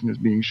information is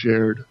being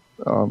shared.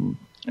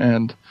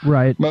 And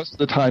right. Most of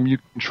the time you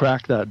can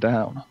track that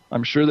down.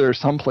 I'm sure there are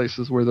some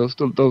places where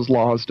those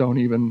laws don't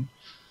even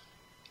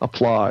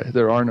apply.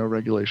 There are no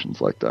regulations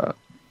like that.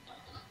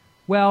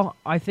 Well,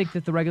 I think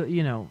that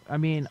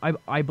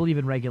I believe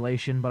in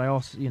regulation, but I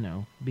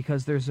also,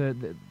 because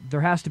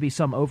there has to be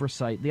some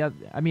oversight.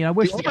 I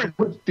wish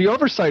the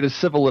oversight is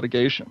civil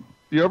litigation.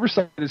 The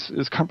oversight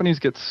is companies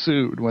get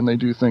sued when they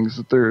do things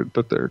that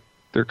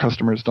their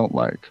customers don't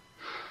like,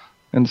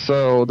 and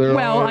so there.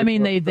 Well, I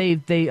mean,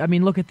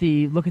 look at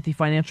the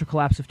financial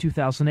collapse of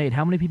 2008.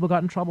 How many people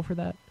got in trouble for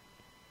that?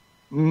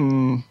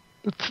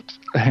 It's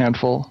a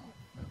handful.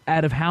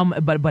 Out of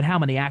but how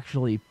many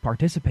actually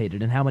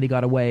participated, and how many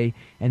got away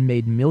and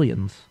made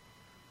millions?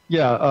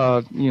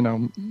 Yeah,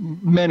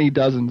 many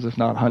dozens, if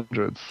not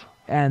hundreds.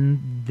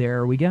 And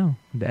there we go.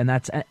 And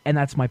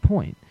that's my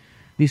point.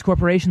 These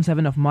corporations have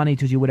enough money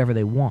to do whatever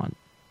they want.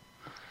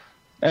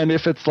 And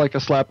if it's like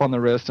a slap on the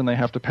wrist and they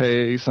have to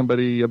pay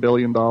somebody $1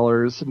 billion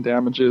in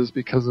damages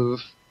because of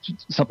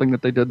something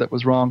that they did that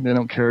was wrong, they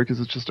don't care because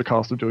it's just a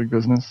cost of doing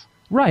business.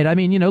 Right. I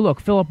mean, look,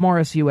 Philip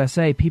Morris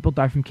USA, people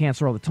die from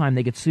cancer all the time.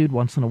 They get sued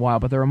once in a while,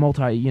 but they're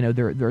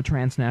they're a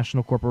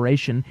transnational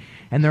corporation,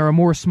 and there are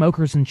more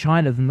smokers in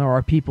China than there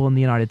are people in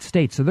the United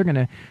States. So they're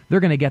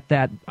gonna get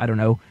that, I don't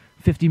know,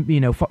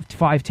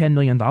 $10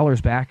 million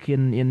back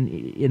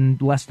in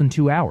less than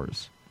 2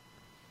 hours.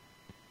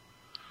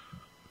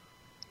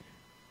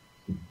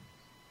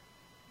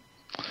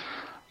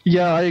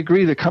 Yeah, I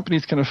agree that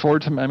companies can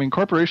afford to. I mean,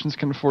 corporations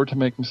can afford to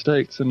make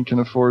mistakes and can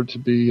afford to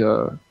be.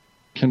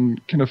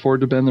 Can afford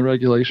to bend the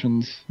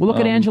regulations. Well, look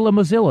at Angela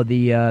Mozilla,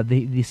 the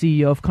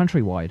CEO of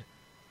Countrywide.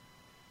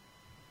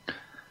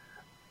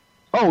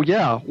 Oh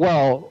yeah,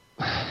 well,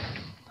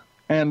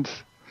 and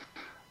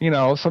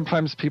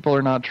sometimes people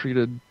are not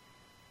treated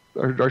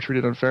are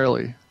treated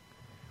unfairly.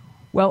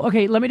 Well,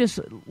 okay, let me just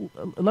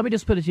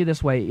put it to you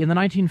this way: in the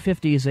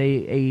 1950s,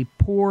 a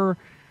poor,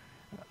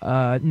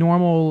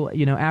 normal,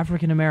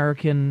 African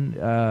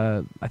American,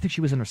 I think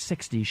she was in her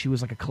 60s. She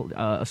was like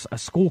a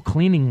school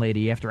cleaning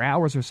lady after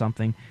hours or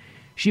something.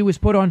 She was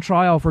put on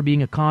trial for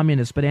being a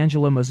communist, but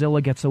Angela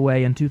Mozilla gets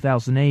away in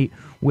 2008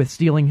 with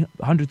stealing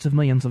hundreds of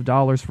millions of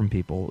dollars from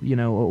people.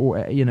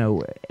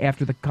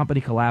 After the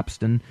company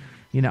collapsed, and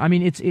I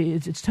mean,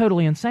 it's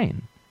totally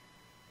insane.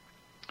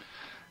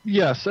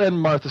 Yes,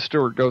 and Martha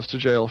Stewart goes to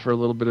jail for a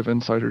little bit of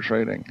insider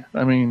trading.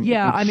 I mean,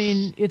 yeah, I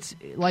mean, it's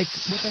like,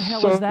 what the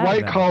hell is that?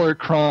 White collar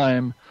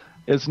crime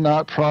is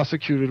not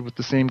prosecuted with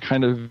the same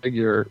kind of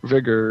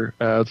vigor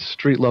as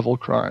street level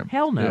crime.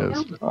 Hell no.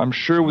 is. I'm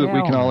sure that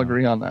we can all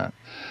agree on that.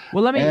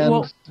 Well, let me. And-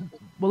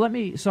 well, let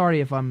me.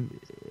 Sorry if I'm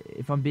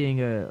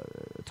being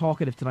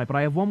talkative tonight, but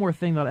I have one more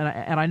thing that,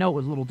 and I know it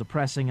was a little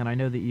depressing, and I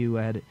know that you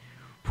had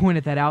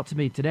pointed that out to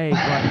me today.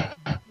 But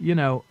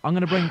I'm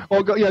going to bring.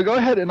 Well, go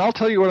ahead, and I'll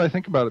tell you what I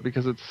think about it,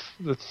 because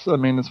it's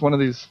one of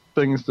these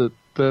things that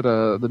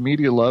the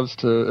media loves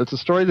to. It's a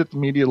story that the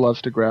media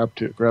loves to grab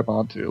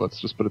onto. Let's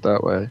just put it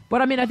that way.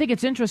 But I mean, I think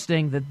it's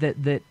interesting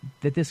that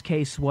this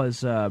case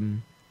was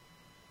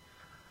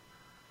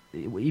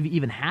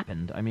even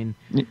happened. I mean.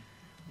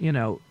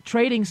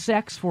 Trading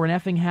sex for an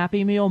effing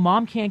Happy Meal.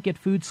 Mom can't get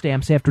food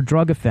stamps after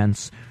drug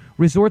offense.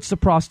 Resorts to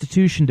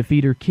prostitution to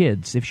feed her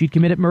kids. If she'd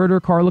committed murder,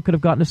 Carla could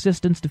have gotten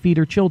assistance to feed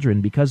her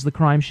children. Because the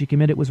crime she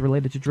committed was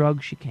related to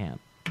drugs, she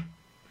can't.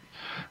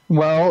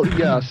 Well,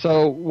 yeah.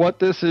 So what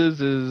this is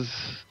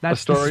That's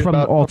a story from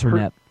about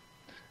Alternate.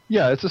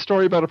 it's a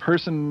story about a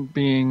person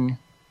being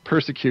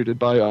persecuted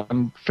by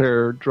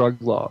unfair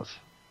drug laws,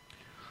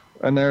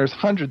 and there's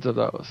hundreds of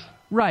those.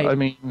 Right. I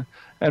mean,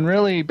 and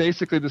really,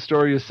 basically, the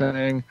story is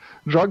saying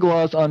drug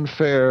laws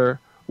unfair,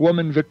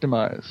 woman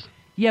victimized.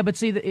 Yeah, but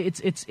see,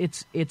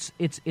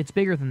 it's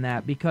bigger than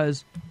that,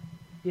 because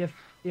if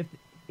the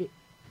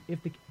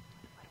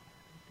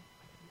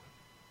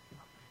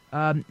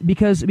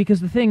because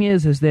the thing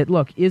is that,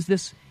 look, is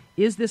this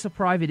a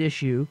private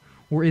issue,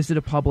 or is it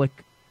a public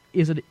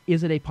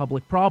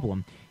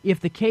problem? If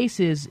the case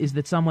is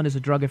that someone is a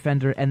drug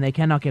offender and they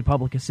cannot get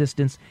public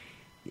assistance,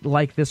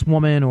 like this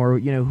woman or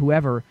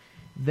whoever,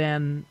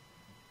 then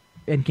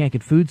and can't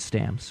get food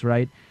stamps,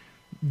 right?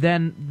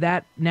 Then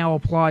that now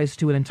applies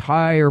to an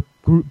entire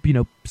group,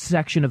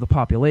 section of the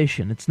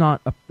population. It's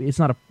not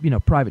a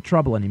private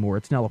trouble anymore.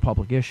 It's now a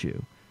public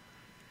issue.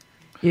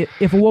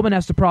 If a woman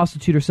has to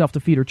prostitute herself to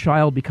feed her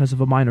child because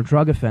of a minor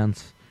drug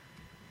offense,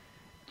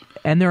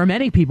 and there are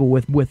many people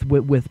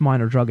with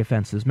minor drug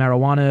offenses,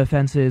 marijuana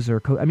offenses,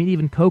 or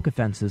even coke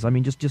offenses. I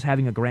mean, just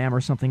having a gram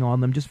or something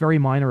on them, just very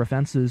minor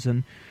offenses,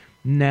 and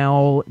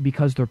now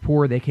because they're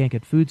poor, they can't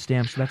get food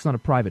stamps. So that's not a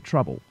private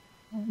trouble.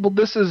 Well,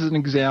 this is an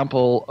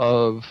example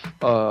of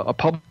a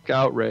public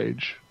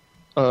outrage,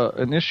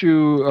 an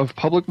issue of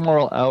public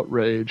moral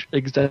outrage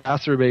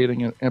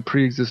exacerbating a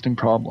pre-existing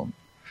problem.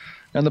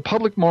 And the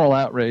public moral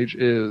outrage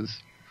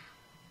is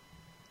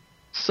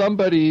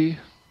somebody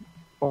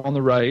on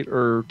the right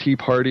or Tea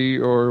Party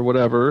or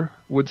whatever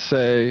would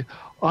say,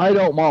 I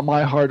don't want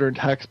my hard-earned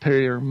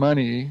taxpayer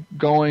money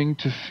going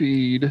to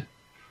feed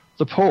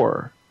the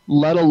poor,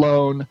 let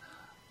alone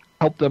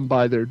help them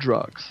buy their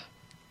drugs.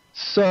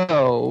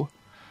 So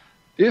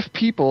if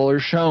people are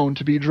shown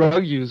to be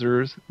drug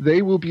users,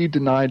 they will be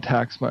denied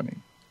tax money.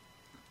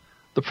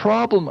 The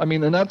problem,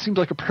 and that seems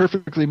like a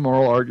perfectly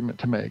moral argument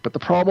to make, but the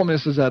problem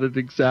is that it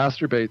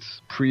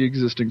exacerbates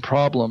pre-existing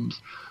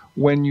problems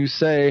when you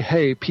say,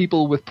 hey,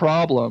 people with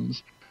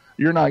problems,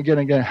 you're not going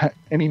to get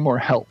any more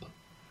help.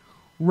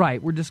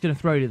 Right, we're just going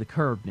to throw you to the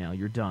curb now.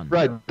 You're done.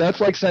 Right,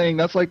 that's like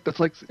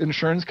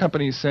insurance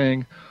companies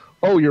saying,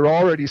 oh, you're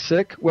already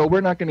sick? Well,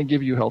 we're not going to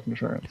give you health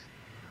insurance.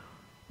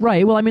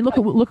 Right. Well, look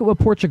at what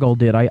Portugal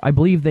did. I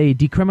believe they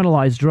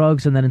decriminalized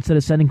drugs, and then instead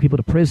of sending people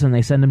to prison,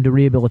 they send them to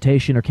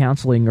rehabilitation or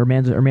counseling or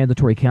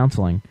mandatory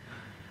counseling.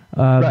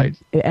 Right.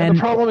 And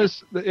the problem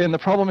is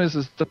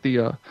that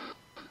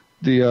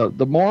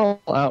the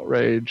moral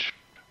outrage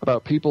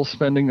about people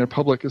spending their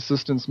public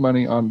assistance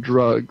money on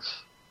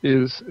drugs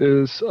is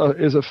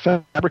a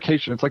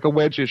fabrication. It's like a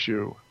wedge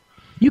issue.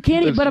 You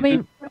can't.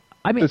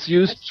 It's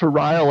used to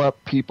rile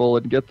up people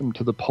and get them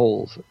to the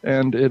polls,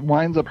 and it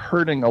winds up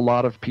hurting a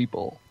lot of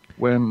people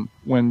when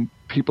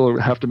people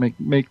have to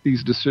make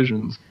these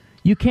decisions.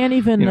 You can't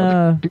even.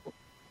 You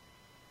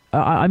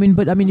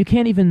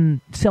can't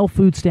even sell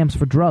food stamps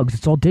for drugs.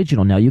 It's all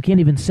digital now. You can't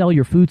even sell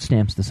your food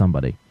stamps to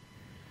somebody.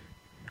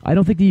 I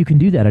don't think that you can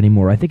do that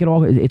anymore. I think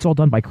it's all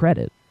done by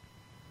credit.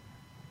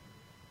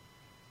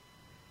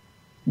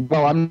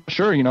 Well, I'm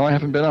sure. I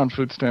haven't been on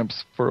food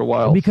stamps for a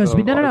while. Because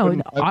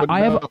no.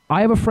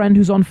 I have a friend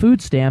who's on food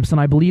stamps,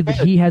 and I believe that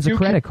he has a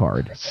credit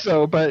card.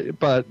 So,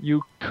 but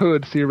you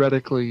could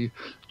theoretically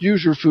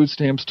use your food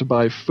stamps to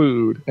buy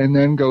food, and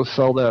then go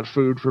sell that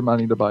food for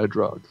money to buy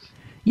drugs.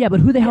 Yeah,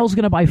 but who the hell's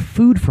going to buy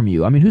food from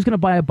you? Who's going to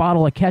buy a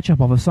bottle of ketchup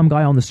off of some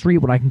guy on the street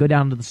when I can go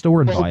down to the store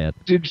and buy it?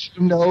 Did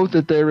you know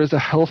that there is a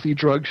healthy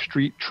drug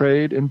street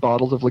trade in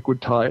bottles of Liquid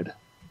Tide?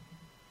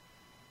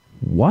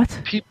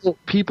 What?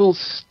 People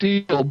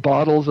steal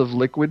bottles of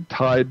Liquid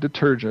Tide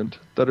detergent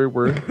that are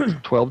worth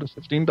 $12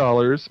 to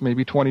 $15,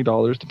 maybe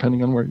 $20,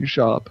 depending on where you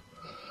shop.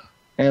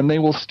 And they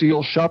will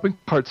steal shopping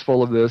carts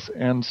full of this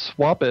and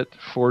swap it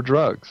for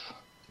drugs.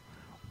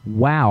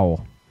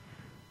 Wow.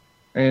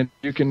 And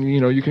you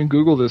can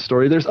Google this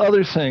story. There's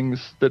other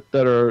things that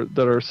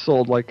are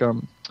sold, like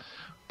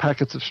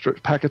packets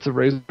of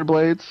razor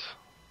blades,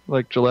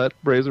 like Gillette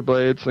razor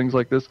blades, things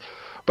like this.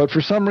 But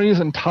for some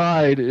reason,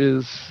 Tide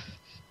is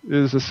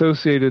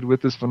associated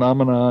with this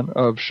phenomenon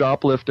of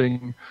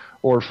shoplifting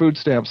or food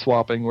stamp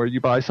swapping, where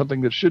you buy something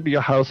that should be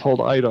a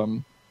household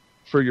item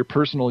for your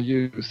personal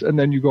use, and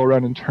then you go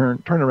around and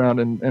turn around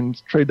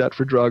and trade that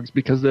for drugs,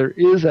 because there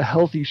is a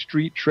healthy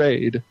street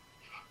trade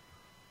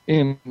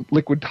in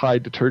liquid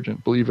Tide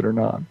detergent, believe it or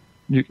not.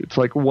 It's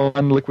like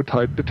one liquid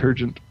Tide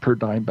detergent per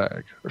dime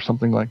bag or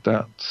something like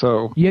that.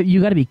 So you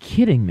got to be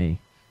kidding me.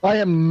 I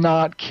am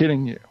not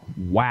kidding you.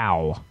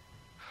 Wow.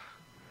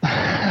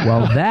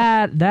 Well,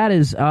 that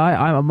is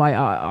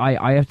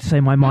I have to say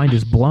my mind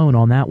is blown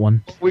on that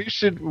one. We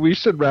should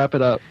wrap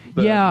it up.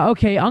 Yeah.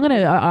 Okay. I'm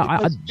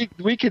gonna.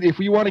 We could, if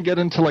we want to get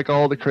into like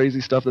all the crazy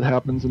stuff that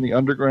happens in the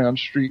underground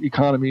street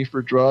economy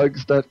for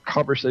drugs, that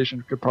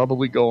conversation could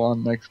probably go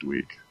on next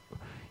week.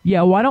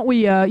 Yeah, why don't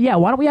we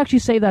actually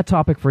save that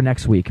topic for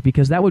next week,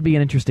 because that would be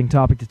an interesting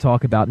topic to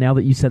talk about. Now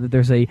that you said that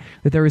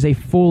there is a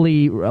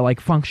fully like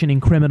functioning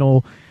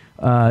criminal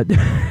to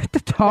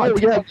talk. Oh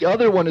yeah, the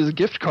other one is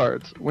gift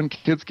cards. When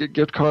kids get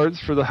gift cards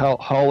for the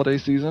holiday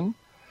season,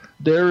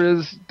 there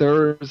is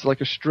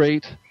like a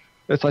straight.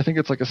 I think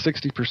it's like a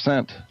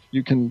 60%.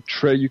 You can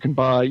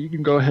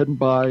go ahead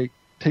and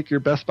take your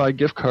Best Buy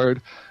gift card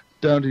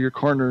down to your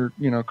corner,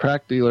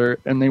 crack dealer,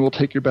 and they will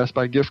take your Best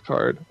Buy gift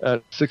card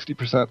at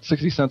 60%,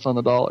 60 cents on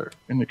the dollar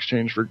in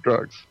exchange for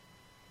drugs.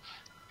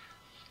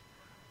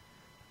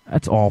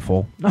 That's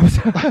awful.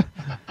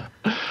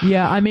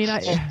 Yeah, I mean,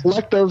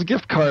 collect those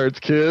gift cards,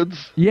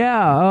 kids.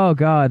 Yeah. Oh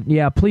God.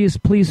 Yeah. Please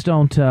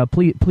don't.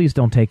 Please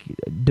don't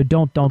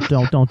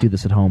don't do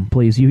this at home.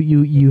 Please.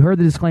 You heard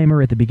the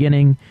disclaimer at the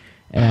beginning.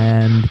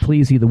 And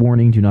please heed the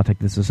warning, do not take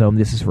this as home.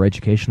 This is for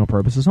educational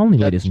purposes only,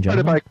 ladies and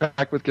gentlemen. Try to buy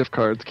crack with gift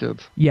cards,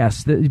 kids.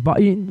 Yes.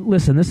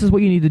 Listen, this is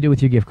what you need to do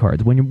with your gift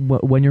cards.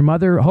 When your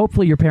mother,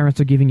 hopefully your parents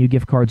are giving you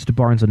gift cards to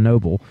Barnes &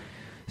 Noble.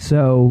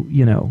 So,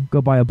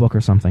 go buy a book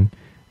or something.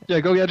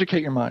 Yeah, go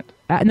educate your mind.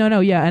 No,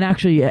 yeah. And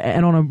actually,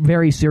 and on a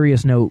very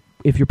serious note,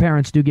 if your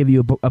parents do give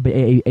you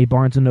a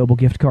Barnes & Noble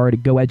gift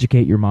card, go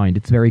educate your mind.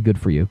 It's very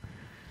good for you.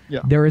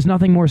 Yeah. There is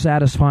nothing more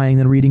satisfying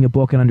than reading a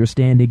book and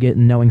understanding it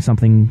and knowing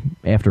something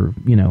after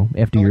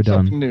you're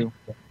done. Something new.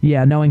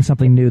 Yeah, knowing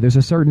something new. There's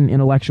a certain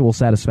intellectual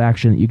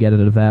satisfaction that you get out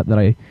of that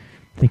I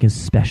think is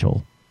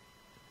special.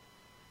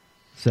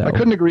 So I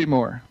couldn't agree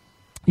more.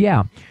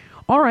 Yeah.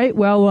 All right.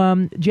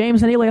 Well,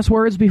 James, any last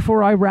words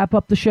before I wrap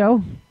up the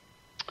show?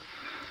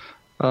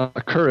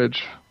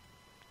 Courage.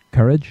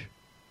 Courage?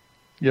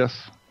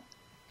 Yes.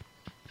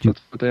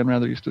 That's what Dan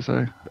Rather used to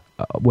say.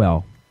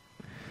 Well,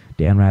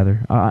 Dan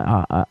Rather.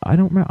 I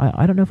don't remember.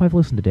 I don't know if I've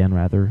listened to Dan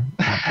Rather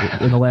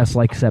in the last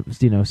 6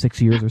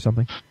 years or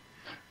something.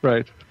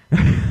 Right.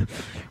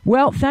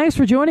 Well, thanks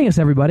for joining us,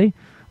 everybody.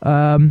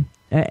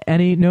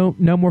 Any no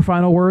more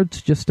final words?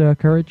 Just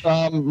courage.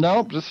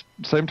 No, just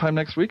same time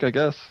next week, I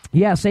guess.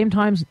 Yeah, same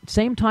time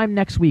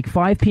next week.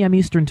 5 p.m.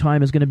 Eastern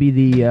time is going to be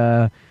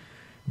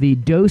the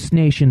Dose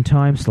Nation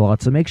time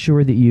slot. So make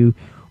sure that you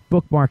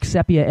bookmark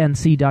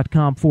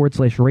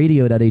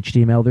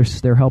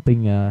sepianc.com/radio.html. They're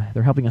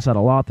helping us out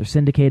a lot. They're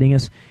syndicating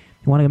us. If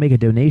you want to make a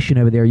donation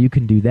over there, you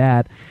can do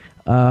that.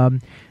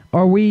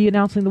 Are we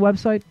announcing the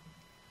website?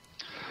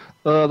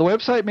 The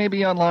website may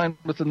be online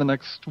within the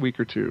next week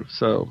or two.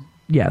 So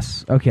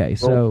yes, okay.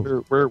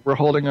 So we're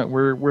holding up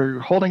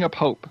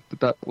hope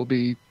that will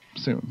be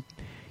soon.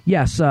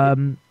 Yes.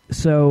 The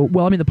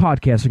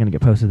podcasts are going to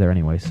get posted there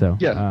anyway. So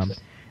yeah.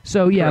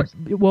 So yeah,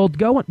 well,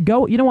 go.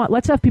 You know what?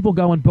 Let's have people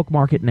go and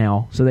bookmark it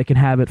now, so they can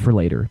have it for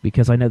later.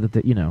 Because I know that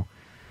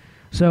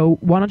So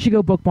why don't you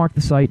go bookmark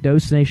the site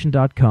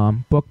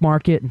dosenation.com,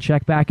 bookmark it, and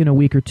check back in a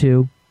week or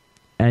two,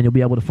 and you'll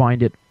be able to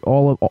find it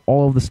all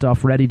of the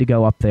stuff ready to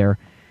go up there,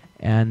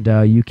 and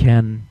you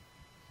can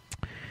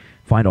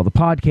find all the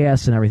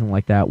podcasts and everything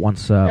like that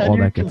once all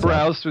that gets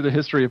browse through the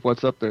history of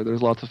what's up there.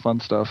 There's lots of fun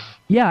stuff.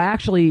 Yeah,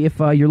 actually, if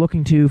you're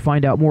looking to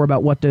find out more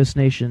about What Dose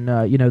Nation,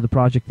 the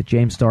project that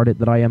James started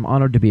that I am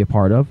honored to be a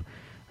part of,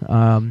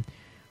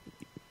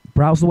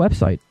 browse the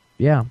website.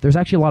 Yeah, there's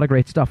actually a lot of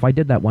great stuff. I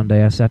did that one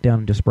day. I sat down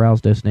and just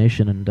browsed Dose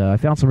Nation, and I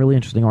found some really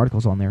interesting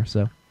articles on there.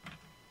 So,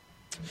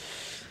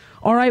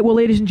 all right, well,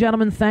 ladies and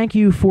gentlemen, thank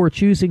you for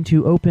choosing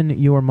to open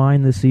your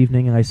mind this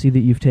evening. And I see that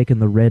you've taken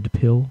the red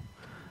pill.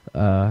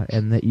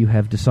 And that you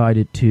have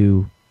decided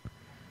to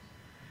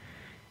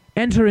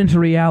enter into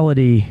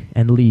reality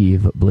and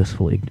leave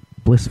blissful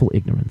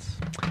ignorance.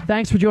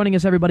 Thanks for joining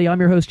us, everybody. I'm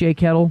your host, Jay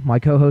Kettle, my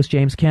co-host,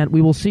 James Kent.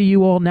 We will see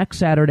you all next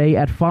Saturday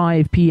at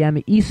 5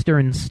 p.m.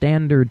 Eastern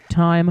Standard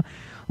Time.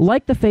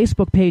 Like the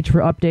Facebook page for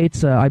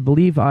updates. I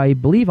believe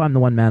I'm the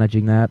one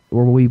managing that,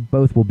 or we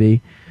both will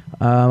be.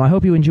 I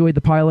hope you enjoyed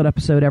the pilot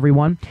episode,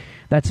 everyone.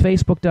 That's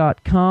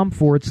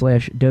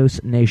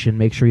facebook.com/Dose Nation.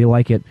 Make sure you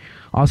like it.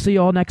 I'll see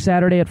you all next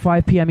Saturday at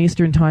 5 p.m.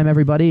 Eastern Time,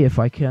 everybody. If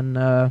I can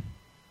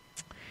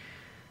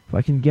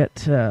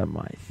get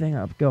my thing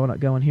up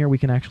going here, we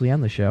can actually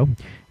end the show.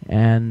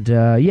 And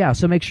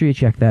so make sure you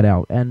check that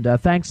out. And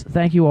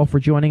thank you all for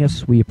joining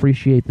us. We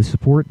appreciate the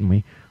support, and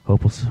we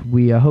hope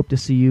to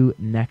see you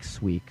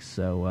next week.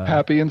 So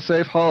happy and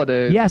safe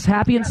holidays. Yes,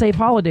 happy and safe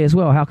holiday as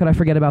well. How could I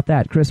forget about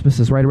that? Christmas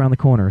is right around the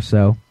corner,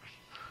 so.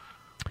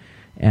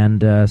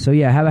 And have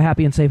a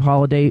happy and safe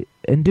holiday.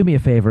 And do me a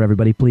favor,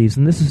 everybody, please.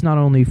 And this is not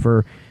only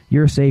for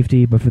your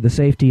safety, but for the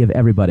safety of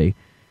everybody.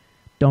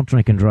 don't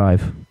drink and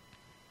drive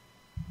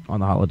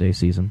on the holiday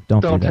season. Don't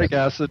do that. take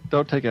acid.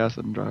 Don't take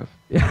acid and drive.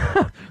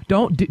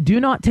 Do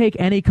not take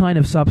any kind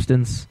of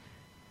substance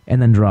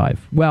and then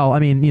drive. Well, I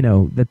mean,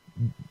 that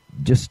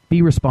just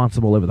be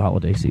responsible over the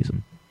holiday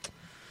season.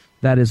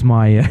 That is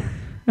my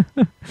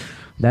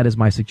that is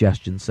my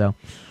suggestion. So,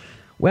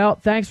 well,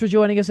 thanks for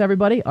joining us,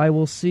 everybody. I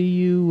will see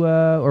you,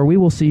 or we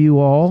will see you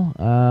all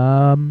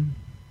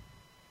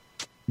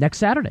next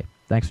Saturday.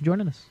 Thanks for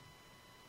joining us.